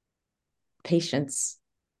 patience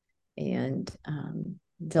and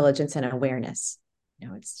diligence and awareness.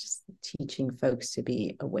 It's just teaching folks to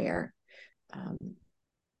be aware. Um,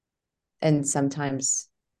 and sometimes,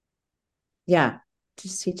 yeah,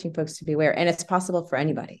 just teaching folks to be aware. And it's possible for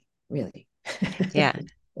anybody, really. yeah.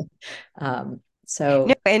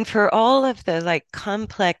 No, So, and for all of the like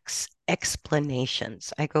complex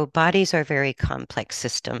explanations, I go, bodies are very complex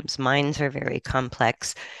systems, minds are very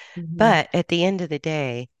complex, mhm, but at the end of the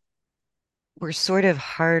day, we're sort of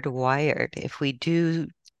hardwired. If we do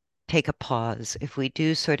take a pause, if we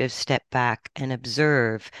do sort of step back and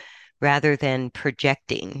observe rather than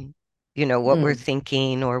projecting, what we're mm,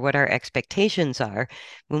 thinking or what our expectations are,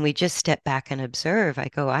 when we just step back and observe, I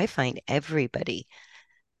go, I find everybody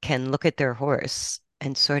can look at their horse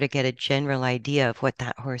and sort of get a general idea of what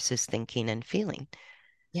that horse is thinking and feeling.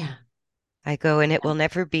 yeah, I go, and it will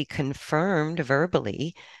never be confirmed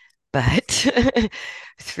verbally, but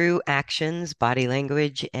through actions, body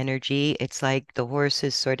language, energy, it's like the horse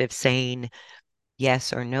is sort of saying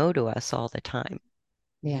yes or no to us all the time.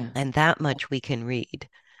 yeah, And that much we can read.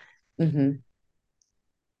 hmm,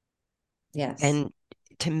 yes, And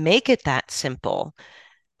to make it that simple,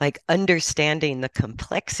 like understanding the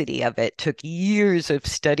complexity of it took years of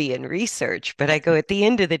study and research. But I go, at the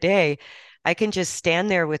end of the day, I can just stand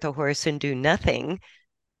there with a horse and do nothing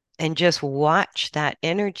and just watch that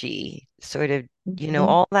energy sort of, hmm,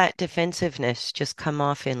 all that defensiveness just come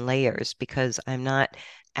off in layers because I'm not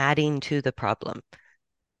adding to the problem.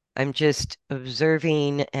 I'm just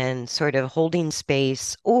observing and sort of holding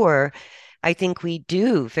space. Or I think we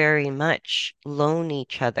do very much loan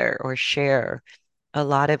each other or share a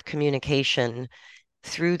lot of communication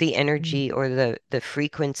through the Mm. energy or the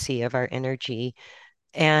frequency of our energy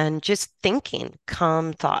and just thinking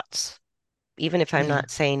calm thoughts, even if I'm Yeah.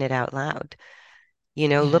 not saying it out loud.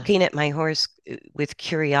 Yeah. Looking at my horse with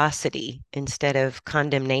curiosity instead of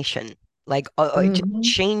condemnation, like it just Hmm.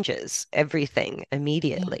 changes everything Yeah.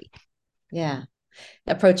 immediately. Yeah.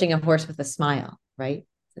 Approaching a horse with a smile, right?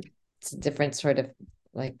 It's a different sort of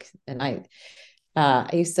like, and I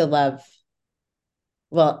used to love,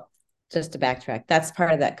 well, just to backtrack, that's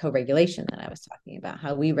part of that co-regulation that I was talking about,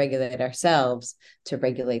 how we regulate ourselves to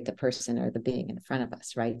regulate the person or the being in front of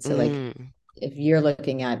us, right? So like Mm, if you're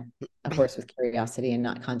looking at a horse with curiosity and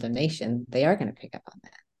not condemnation, they are going to pick up on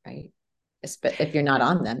that, right? If you're not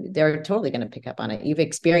on them, they're totally going to pick up on it. You've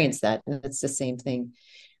experienced that. And it's the same thing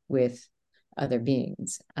with other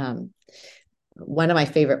beings. One of my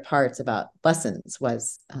favorite parts about lessons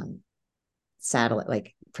was saddle,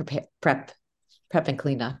 like prep and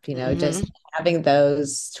clean up, hmm. just having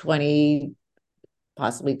those 20,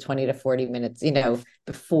 possibly 20 to 40 minutes,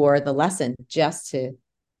 before the lesson just to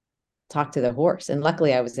talk to the horse. And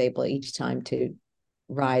luckily I was able each time to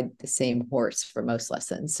ride the same horse for most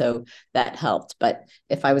lessons. So that helped. But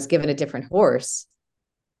if I was given a different horse,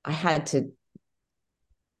 I had to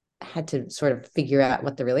sort of figure out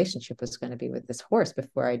what the relationship was going to be with this horse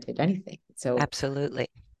before I did anything. So Absolutely.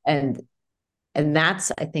 and and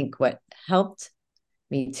that's I think what helped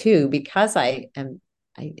me too, because I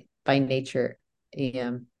by nature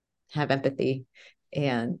am have empathy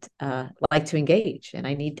and like to engage, and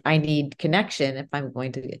I need connection if I'm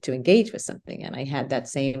going to engage with something. And I had that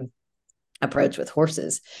same approach with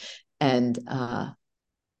horses, and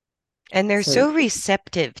And they're so so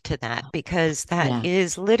receptive to that because that yeah.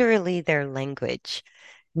 is literally their language.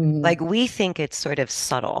 Like Mhm. we think it's sort of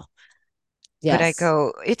subtle, but I Yes.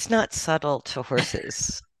 go, it's not subtle to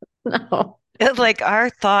horses. No. Like our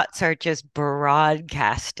thoughts are just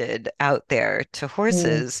broadcasted out there to Mm.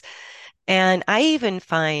 horses. And I even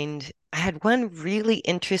find I had one really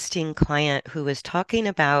interesting client who was talking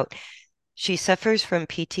about she suffers from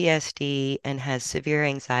PTSD and has severe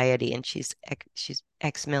anxiety, and she's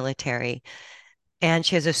ex-military, and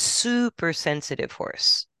she has a super sensitive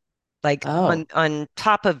horse. Like Oh. on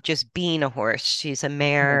top of just being a horse, she's a Yeah.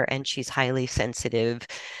 mare and she's highly sensitive.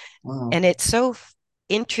 Wow. And it's so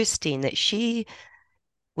interesting that she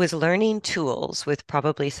was learning tools with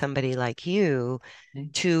probably somebody like you Okay.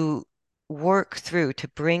 to work through to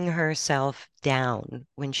bring herself down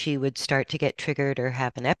when she would start to get triggered or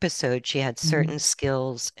have an episode. She had certain Mhm.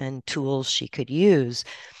 skills and tools she could use.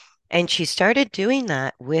 And she started doing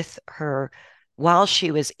that with her while she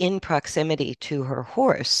was in proximity to her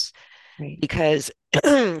horse Great. because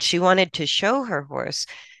she wanted to show her horse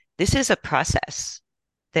this is a process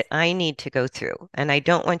that I need to go through. And I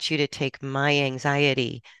don't want you to take my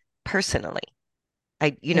anxiety personally.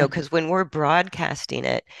 Yeah. Because when we're broadcasting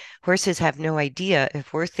it, horses have no idea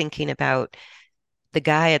if we're thinking about the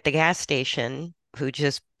guy at the gas station who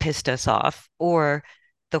just pissed us off or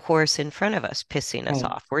the horse in front of us pissing us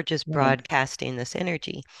Right. off. We're just Right. broadcasting this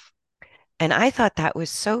energy. And I thought that was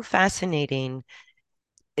so fascinating.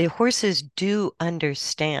 Horses do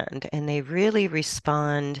understand and they really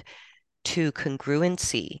respond to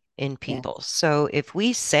congruency in Yeah. people. So if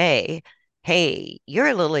we say, hey, you're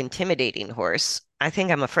a little intimidating, horse, I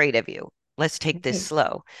think I'm afraid of you. Let's take this Right.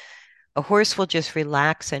 slow. A horse will just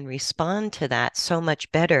relax and respond to that so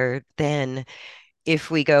much better than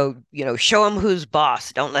if we go, show him who's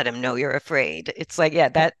boss. Don't let him know you're afraid. It's like, yeah,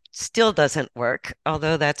 that still doesn't work.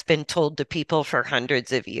 Although that's been told to people for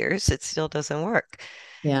hundreds of years, it still doesn't work.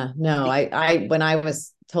 Yeah. No, when I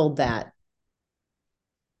was told that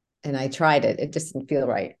and I tried it, it just didn't feel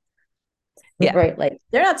right. Yeah. Right. Like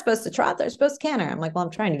they're not supposed to trot, they're supposed to canter. I'm like, well,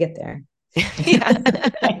 I'm trying to get there. Yeah.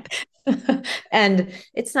 And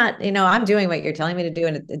it's not, I'm doing what you're telling me to do,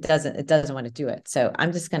 and it doesn't want to do it. So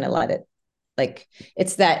I'm just gonna let it, like,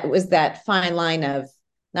 it was that fine line of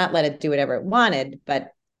not let it do whatever it wanted,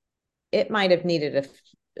 but it might have needed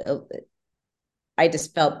I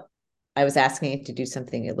just felt I was asking it to do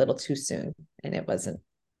something a little too soon, and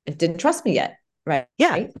it didn't trust me yet. Right.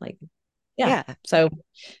 Yeah. Right. Like, yeah. Yeah. So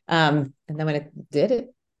and then when it did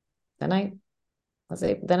it, then I was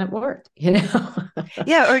able, then it worked.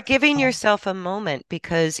 Yeah. Or giving yourself a moment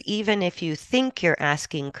because even if you think you're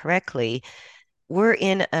asking correctly, we're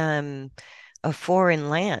in a foreign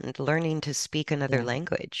land learning to speak another Yeah.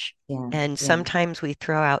 language. Yeah. And Yeah. sometimes we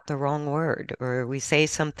throw out the wrong word or we say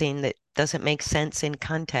something that doesn't make sense in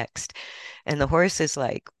context. And the horse is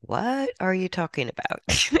like, what are you talking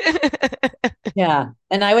about? Yeah.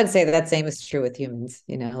 And I would say that same is true with humans,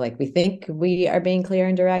 like we think we are being clear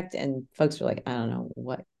and direct, and folks are like, I don't know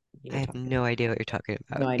what. I you're have talking no idea what you're talking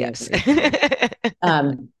no about. idea Yes. what you're talking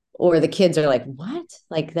about. Or the kids are like, what?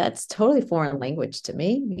 Like, that's totally foreign language to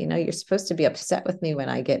me. You're supposed to be upset with me when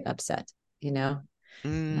I get upset, you know?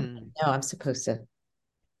 And I'm like, Mm, no, I'm supposed to,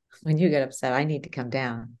 when you get upset, I need to come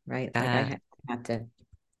down, right? Like I uh, have to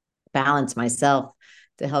balance myself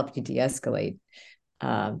to help you de-escalate,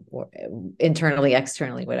 or internally,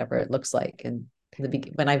 externally, whatever it looks like. And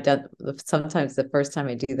when I've done, sometimes the first time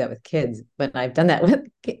I do that with kids, when I've done that with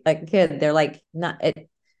a kid, they're like, not it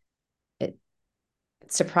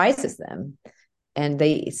surprises them. And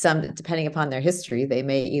depending upon their history, they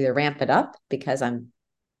may either ramp it up because I'm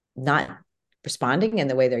not responding in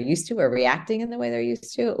the way they're used to or reacting in the way they're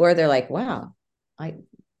used to, or they're like, wow, I,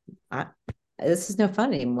 I this is no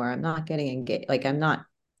fun anymore. I'm not getting engaged. Like I'm not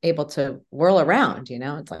able to whirl around,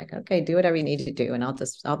 It's like, okay, do whatever you need to do. And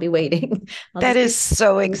I'll be waiting. I'll that just is be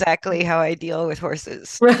so exactly how I deal with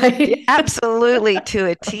horses. Yeah, right. absolutely to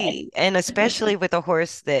a Right. T. And especially with a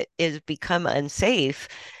horse that is become unsafe,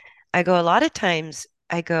 I go a lot of times,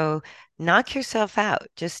 I go, knock yourself out.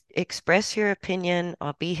 Just express your opinion.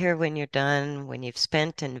 I'll be here when you're done, when you've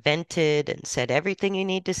spent and vented and said everything you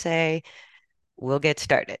need to say, we'll get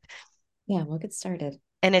started. Yeah, we'll get started.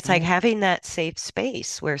 And it's like Yeah. having that safe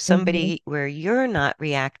space where Mhm. where you're not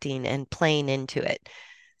reacting and playing into it,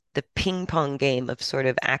 the ping pong game of sort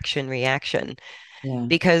of action reaction, Yeah.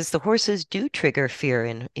 because the horses do trigger fear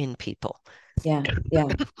in people. Yeah. Yeah.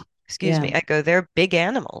 Excuse me. Yeah. I go, they're big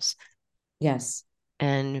animals. Yes.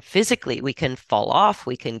 And physically, we can fall off,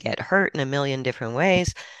 we can get hurt in a million different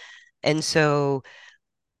ways. And so,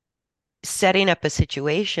 setting up a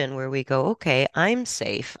situation where we go, okay, I'm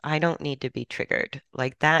safe. I don't need to be triggered.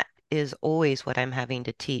 Like that is always what I'm having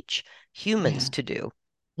to teach humans Yeah. to do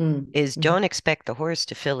Mm. is Mhm. don't expect the horse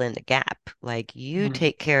to fill in the gap. Like you Yeah.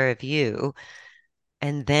 take care of you,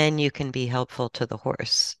 and then you can be helpful to the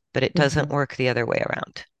horse. But it doesn't Mhm. work the other way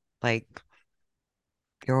around. Like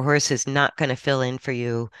your horse is not going to fill in for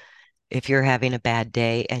you if you're having a bad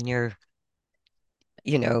day and you're,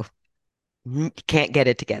 you know, can't get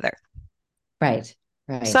it together. Right.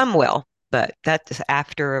 Right. Some will, but that's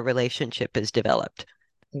after a relationship is developed.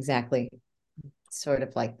 Exactly. Sort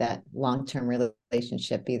of like that long-term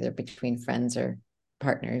relationship, either between friends or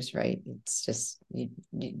partners, right? It's just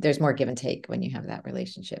there's more give and take when you have that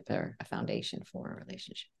relationship or a foundation for a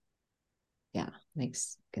relationship. Yeah,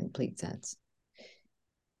 makes complete sense.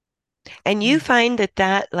 And you find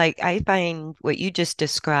like, I find what you just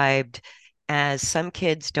described as some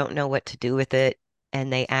kids don't know what to do with it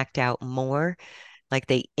and they act out more, like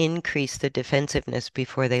they increase the defensiveness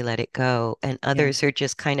before they let it go. And Yeah. others are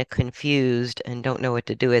just kind of confused and don't know what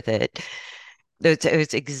to do with it.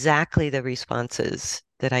 There's exactly the responses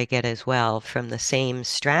that I get as well from the same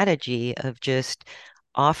strategy of just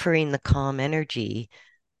offering the calm energy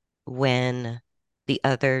when the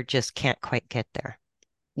other just can't quite get there.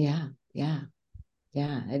 Yeah. Yeah.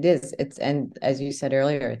 Yeah. It is. And as you said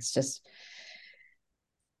earlier, it's just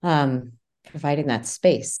um providing that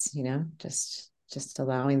space, just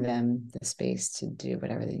allowing them the space to do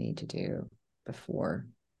whatever they need to do before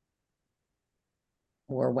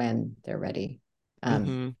or when they're ready. Um,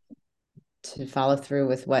 Hmm. to follow through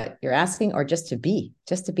with what you're asking, or just to be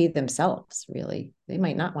themselves. Really, they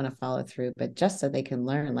might not want to follow through, but just so they can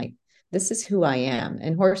learn, like, this is who I am.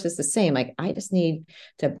 And horse is the same. Like, I just need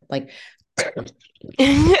to, like,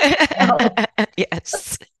 all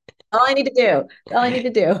Yes. I need to do, all I need to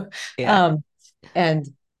do. Yeah. um and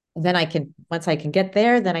then once I can get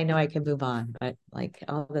there, then I know I can move on. But like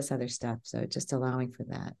all this other stuff, so just allowing for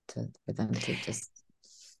that, for them to just,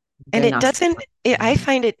 And they're not. I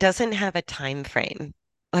find it doesn't have a time frame.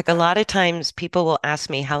 Like a lot of times people will ask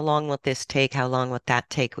me, how long will this take? How long will that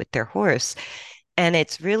take with their horse? And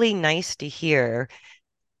it's really nice to hear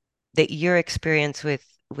that your experience with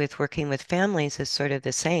working with families is sort of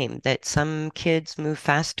the same, that some kids move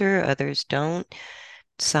faster, others don't.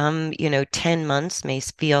 Some, 10 months may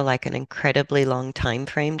feel like an incredibly long time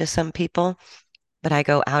frame to some people, but I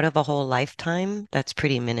go out of a whole lifetime, that's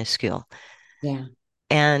pretty minuscule. Yeah.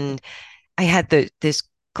 And I had this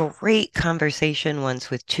great conversation once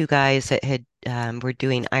with two guys that were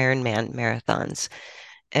doing Ironman marathons.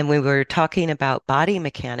 And we were talking about body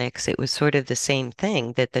mechanics. It was sort of the same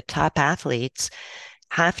thing that the top athletes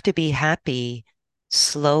have to be happy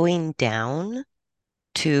slowing down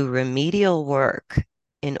to remedial work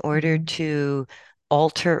in order Mhm. to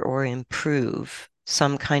alter or improve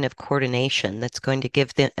some kind of coordination that's going to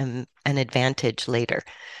give them an advantage later.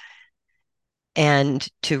 And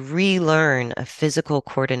to relearn a physical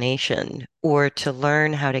coordination or to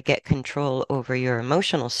learn how to get control over your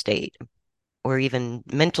emotional state or even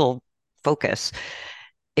mental focus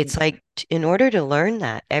It's like in order to learn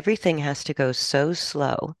that, everything has to go so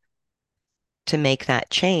slow to make that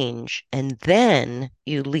change, and then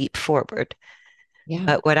you leap forward. Yeah.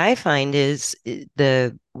 But what I find is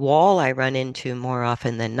the wall I run into more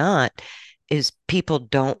often than not is people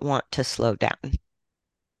don't want to slow down.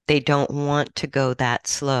 They don't want to go that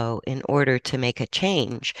slow in order to make a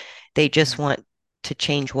change. They just want to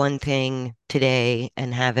change one thing today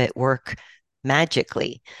and have it work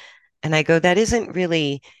magically. And I go, that isn't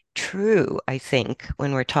really true, I think,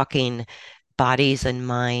 when we're talking bodies and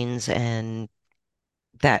minds and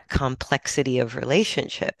that complexity of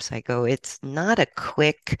relationships. I go, it's not a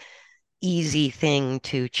quick, easy thing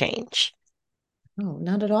to change. No,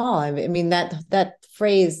 not at all. I mean that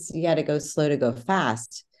phrase, you got to go slow to go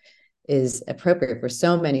fast, is appropriate for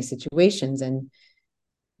so many situations. And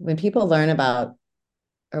when people learn about,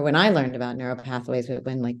 or when I learned about neural pathways,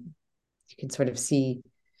 when like you can sort of see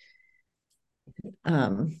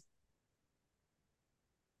um,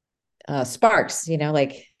 sparks,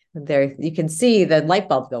 like there, you can see the light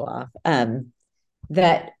bulb go off.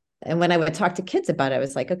 That, and when I would talk to kids about it, I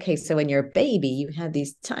was like, okay, so when you're a baby, you have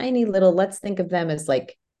these tiny little, let's think of them as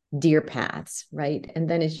like deer paths, right? And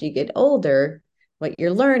then as you get older, what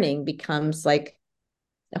you're learning becomes like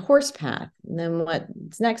a horse path. And then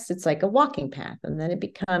what's next? It's like a walking path. And then it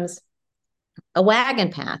becomes a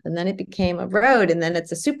wagon path. And then it became a road. And then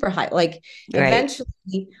it's a super high. Like Right.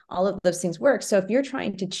 eventually all of those things work. So if you're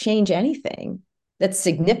trying to change anything that's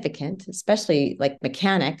significant, especially like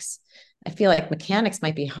mechanics, I feel like mechanics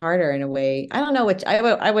might be harder in a way. I don't know which,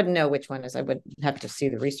 I wouldn't know which one is. I would have to see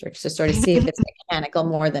the research to sort of see if it's mechanical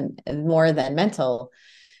more than mental,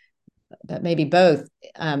 but maybe both.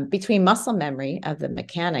 Between muscle memory of the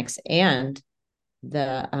mechanics and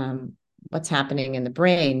the what's happening in the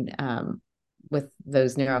brain with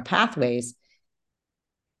those neural pathways,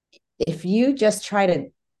 if you just try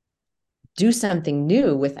to do something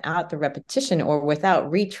new without the repetition or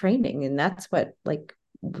without retraining, and that's what like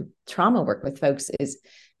trauma work with folks is,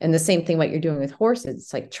 and the same thing what you're doing with horses,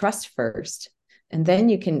 it's like trust first, and then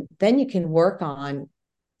you can work on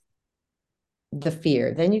the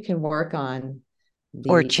fear, then you can work on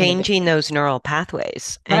Or the changing inhibition. those neural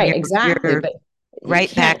pathways. And Right, you're exactly. But you right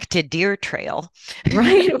can't. back to deer trail.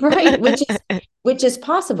 Right, right. Which is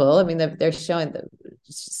possible. I mean, they're showing, the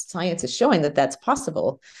science is showing that that's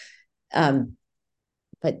possible. Um,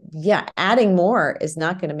 but yeah, adding more is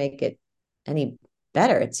not going to make it any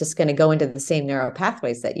better. It's just going to go into the same neural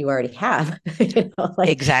pathways that you already have. Like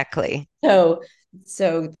Exactly. so.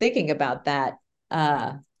 So thinking about that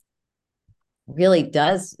uh, really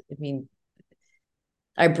does. I mean,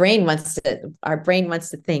 our brain wants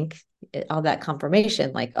to think all that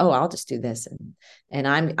confirmation, like, oh, I'll just do this, and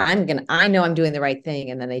I know I'm doing the right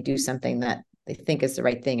thing, and then they do something that they think is the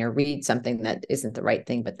right thing, or read something that isn't the right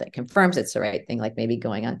thing but that confirms it's the right thing, like maybe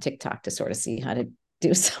going on TikTok to sort of see how to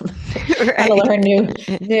do something, how to Right. learn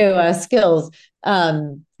new skills.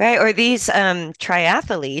 Right. Or these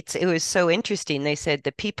triathletes, it was so interesting. They said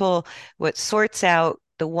the people, what sorts out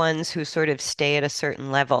the ones who sort of stay at a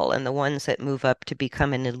certain level and the ones that move up to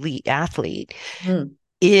become an elite athlete hmm,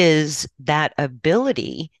 is that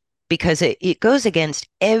ability because it goes against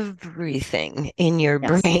everything in your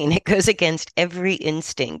yes, brain. It goes against every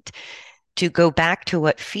instinct to go back to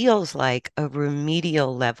what feels like a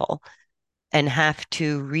remedial level and have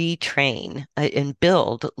to retrain and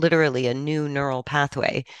build literally a new neural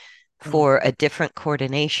pathway yeah, for a different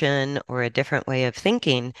coordination or a different way of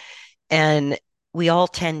thinking. And we all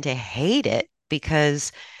tend to hate it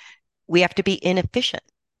because we have to be inefficient.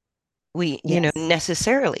 We, yes,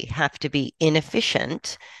 necessarily have to be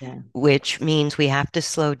inefficient, yeah, which means we have to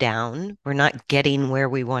slow down. We're not getting where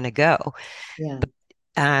we want to go. yeah,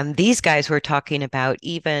 These guys were talking about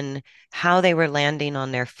even how they were landing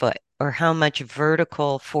on their foot or how much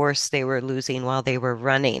vertical force they were losing while they were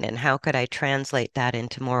running, and how could I translate that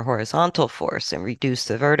into more horizontal force and reduce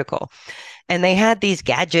the vertical. And they had these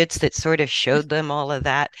gadgets that sort of showed them all of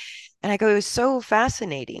that. And I go, it was so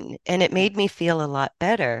fascinating. And it made me feel a lot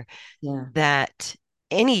better yeah, that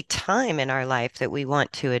any time in our life that we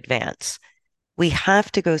want to advance, we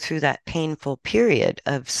have to go through that painful period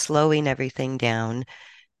of slowing everything down,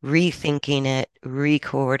 rethinking it,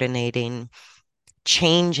 recoordinating,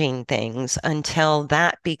 changing things until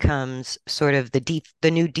that becomes sort of the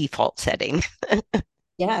new default setting.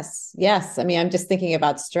 yes, yes. I mean, I'm just thinking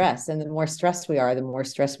about stress, and the more stressed we are, the more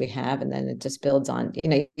stress we have, and then it just builds on.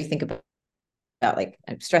 You think about like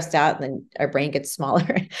I'm stressed out, and then our brain gets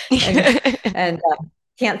smaller, and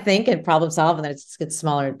can't think and problem solve, and then it just gets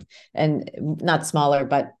smaller, and not smaller,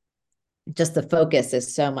 but just the focus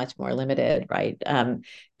is so much more limited, right? And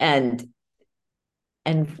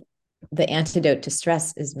And the antidote to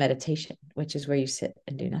stress is meditation, which is where you sit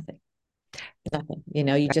and do nothing. Nothing.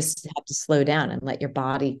 You just have to slow down and let your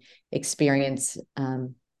body experience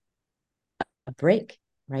a break,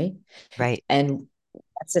 right? Right. And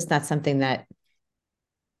that's just not something that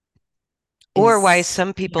Or why is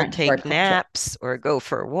some people inherent to our take culture. naps or go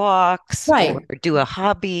for walks or Right. do a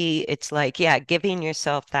hobby. It's like, yeah, giving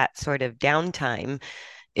yourself that sort of downtime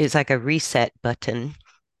is like a reset button.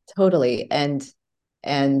 Totally. And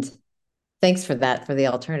thanks for that, for the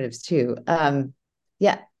alternatives too.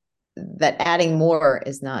 Yeah, that adding more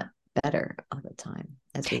is not better all the time,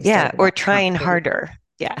 as we Yeah, started or off the trying conversation. harder.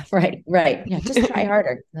 Yeah. Right, right. Yeah, just try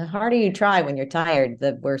harder. The harder you try when you're tired,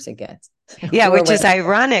 the worse it gets. Yeah, Or which when, is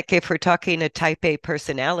ironic if we're talking a type A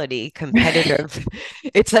personality, competitive.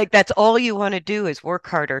 It's like that's all you want to do is work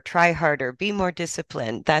harder, try harder, be more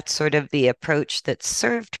disciplined. That's sort of the approach that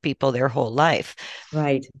served people their whole life.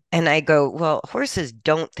 right. And I go, well, horses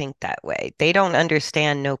don't think that way. They don't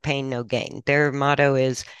understand no pain, no gain. Their motto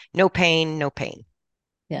is no pain, no pain.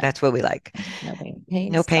 Yeah. That's what we like. No pain,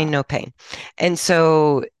 No pain, stop. no pain. And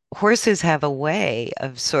so horses have a way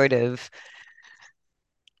of sort of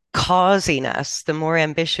causing us, the more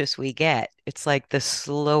ambitious we get, it's like the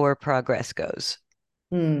slower progress goes.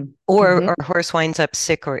 Mm. Or Hmm. our horse winds up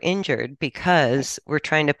sick or injured Right. because we're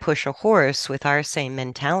trying to push a horse with our same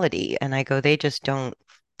mentality. And I go, they just don't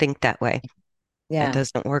think that way. That Yeah,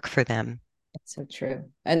 doesn't work for them. that's so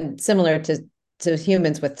true. And similar to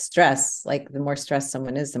humans with stress, like the more stressed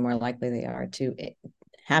someone is, the more likely they are to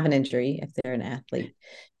have an injury if they're an athlete,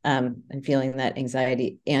 and feeling that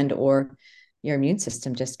anxiety, and or your immune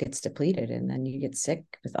system just gets depleted, and then you get sick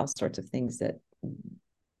with all sorts of things that,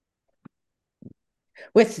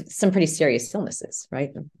 with some pretty serious illnesses,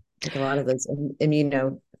 right? Like a lot of those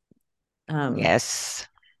immuno um, Yes.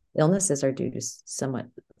 illnesses are due to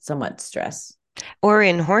somewhat stress. Or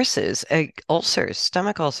in horses, ulcers,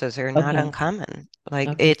 stomach ulcers are not Okay. uncommon. Like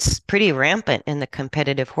Okay. it's pretty rampant in the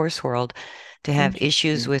competitive horse world to have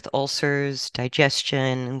issues Interesting. with ulcers,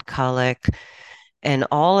 digestion, colic, and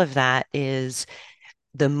all of that is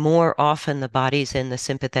the more often the body's in the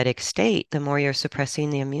sympathetic state, the more you're suppressing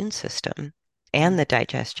the immune system and the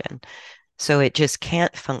digestion. So it just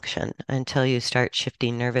can't function until you start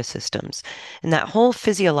shifting nervous systems. And that whole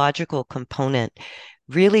physiological component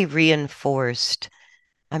really reinforced.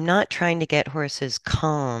 I'm not trying to get horses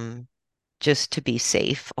calm just to be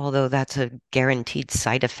safe, although that's a guaranteed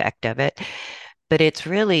side effect of it. But it's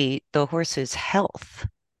really the horse's health.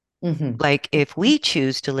 Mm-hmm. Like if we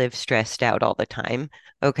choose to live stressed out all the time,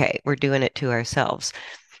 okay, we're doing it to ourselves.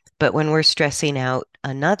 But when we're stressing out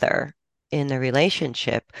another in the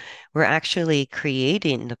relationship, we're actually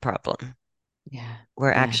creating the problem. Yeah.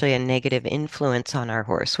 We're Yeah. actually a negative influence on our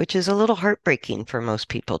horse, which is a little heartbreaking for most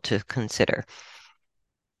people to consider.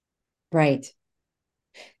 Right.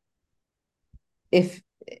 If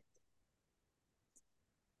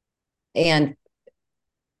and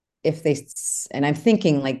if they and I'm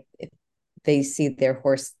thinking, like, if they see their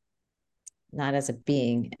horse not as a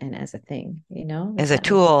being and as a thing, if As a that makes,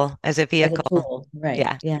 tool, as a as a vehicle. tool. Right.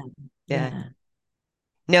 Yeah, Yeah. yeah. Yeah.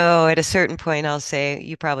 No, at a certain point, I'll say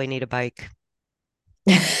you probably need a bike.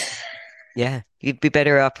 Yeah, you'd be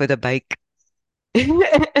better off with a bike.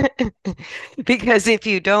 Because if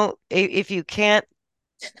you don't, if you can't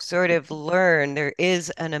sort of learn, there is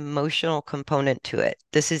an emotional component to it.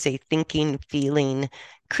 This is a thinking, feeling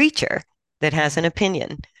creature that has Yeah. an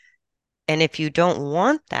opinion. And if you don't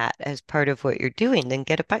want that as part of what you're doing, then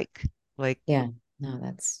get a bike. Like, Yeah. No,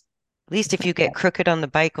 that's at least if you get crooked on the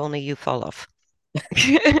bike, only you fall off.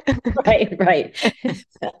 right. Right.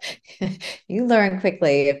 You learn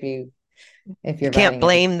quickly if You you're can't riding it.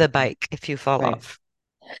 blame the bike if you fall Right. off.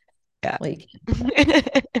 Yeah. Well, you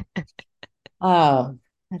can. Oh,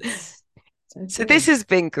 that's so So this true. has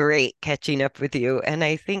been great catching up with you, and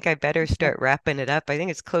I think I better start wrapping it up. I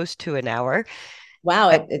think it's close to an hour. Wow.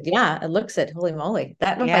 But Yeah, it looks it. Holy moly.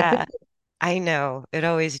 That went by yeah, quickly. I know it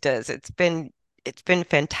always does. It's been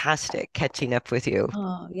fantastic catching up with you.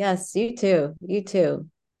 Oh, yes, you too. You too.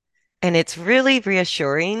 And it's really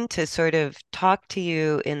reassuring to sort of talk to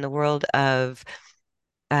you in the world of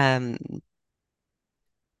um,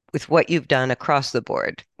 with what you've done across the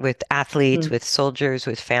board with athletes, Mm. with soldiers,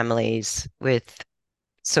 with families, with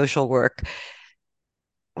social work.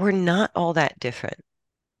 We're not all that different.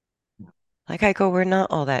 Like I go, we're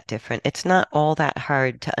not all that different. It's not all that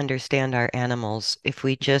hard to understand our animals if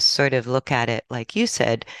we just sort of look at it, like you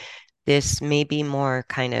said, this may be more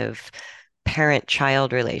kind of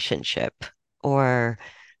parent-child relationship or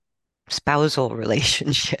spousal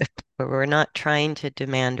relationship, where we're not trying to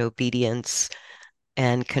demand obedience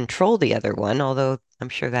and control the other one, although I'm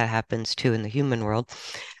sure that happens too in the human world.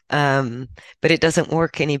 Um, but it doesn't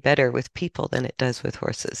work any better with people than it does with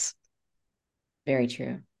horses. Very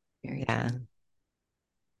true. Very Yeah. true.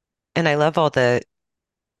 And I love all the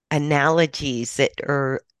analogies that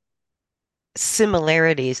are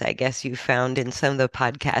similarities, I guess you found in some of the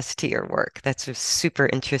podcasts to your work. That's just super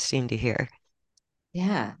interesting to hear.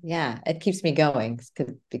 Yeah, yeah. It keeps me going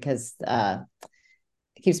because it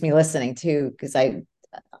keeps me listening too. Because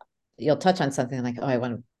you'll touch on something like, oh, I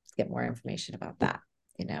want to get more information about that.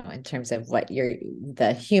 In terms of what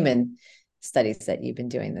the human studies that you've been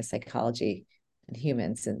doing, the psychology and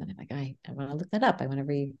humans, and then I'm like, I want to look that up. I want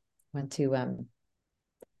to want to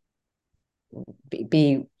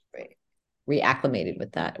be reacclimated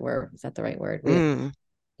with that. Or is that the right word? Mm,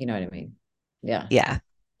 You know what I mean? Yeah. yeah,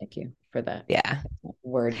 Thank you for that yeah.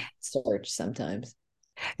 word search sometimes.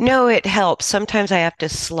 No, it helps. Sometimes I have to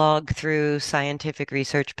slog through scientific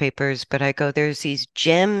research papers, but I go, there's these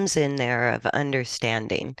gems in there of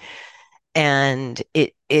understanding. And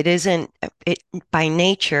it isn't it by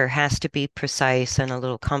nature has to be precise and a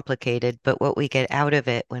little complicated, but what we get out of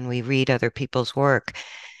it when we read other people's work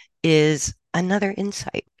is another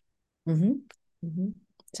insight. Mm-hmm. Mm-hmm.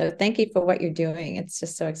 So thank you for what you're doing. It's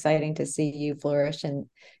just so exciting to see you flourish and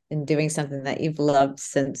doing something that you've loved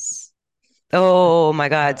since Oh my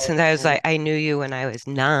God, oh, since I was yeah. like I knew you when I was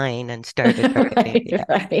 9 and started writing. Right,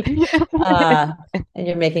 right. Uh, and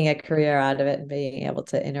you're making a career out of it and being able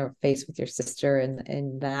to interface with your sister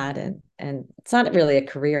and that and it's not really a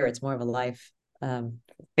career, it's more of a life.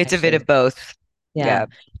 It's a bit Actually. of both. Yeah. Yeah.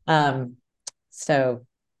 Um, so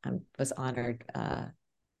I was honored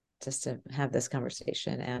just to have this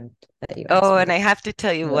conversation and that you asked Oh, me and to I have to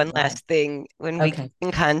tell you do it one live. last thing. When we got Okay.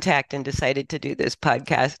 in contact and decided to do this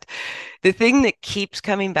podcast, the thing that keeps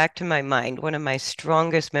coming back to my mind, one of my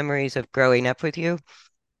strongest memories of growing up with you,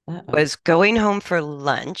 Uh-oh. was going home for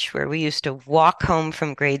lunch, where we used to walk home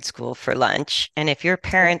from grade school for lunch. And if your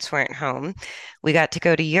Yeah. parents weren't home, we got to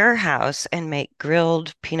go to your house and make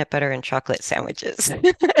grilled peanut butter and chocolate sandwiches.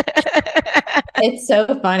 It's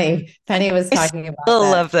so funny. Penny was I talking about still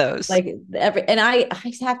that. love those. Like I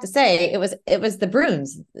have to say it was the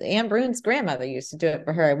Bruins. Anne Brune's grandmother used to do it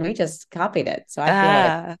for her, and we just copied it. So I feel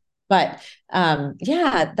like, Ah, but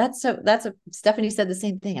yeah, that's a Stephanie said the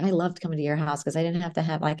same thing. I loved coming to your house because I didn't have to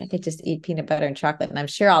have like I could just eat peanut butter and chocolate. And I'm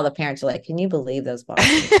sure all the parents are like, can you believe those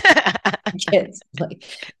Boston kids? Like,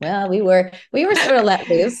 well, we were sort of let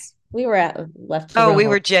loose. We were left to oh, roam we around.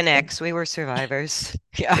 were Gen X. We were survivors.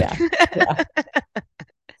 Yeah. Yeah, yeah,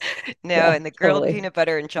 No, yeah, and the grilled totally, peanut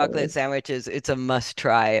butter and chocolate totally. sandwiches, it's a must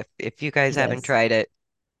try if you guys haven't Yes. tried it.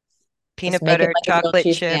 Just Peanut make it butter, like a grilled chocolate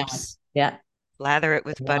cheese sandwich. chips, Yeah. lather it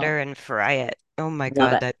with Love, butter and fry it. Oh my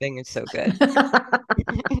love God, it. that thing is so good.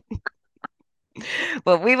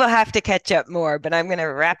 Well, we will have to catch up more, but I'm going to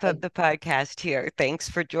wrap up Okay. the podcast here. Thanks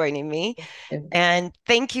for joining me. And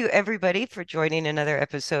thank you, everybody, for joining another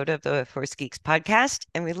episode of the Horse Geeks podcast.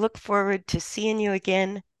 And we look forward to seeing you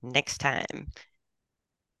again next time.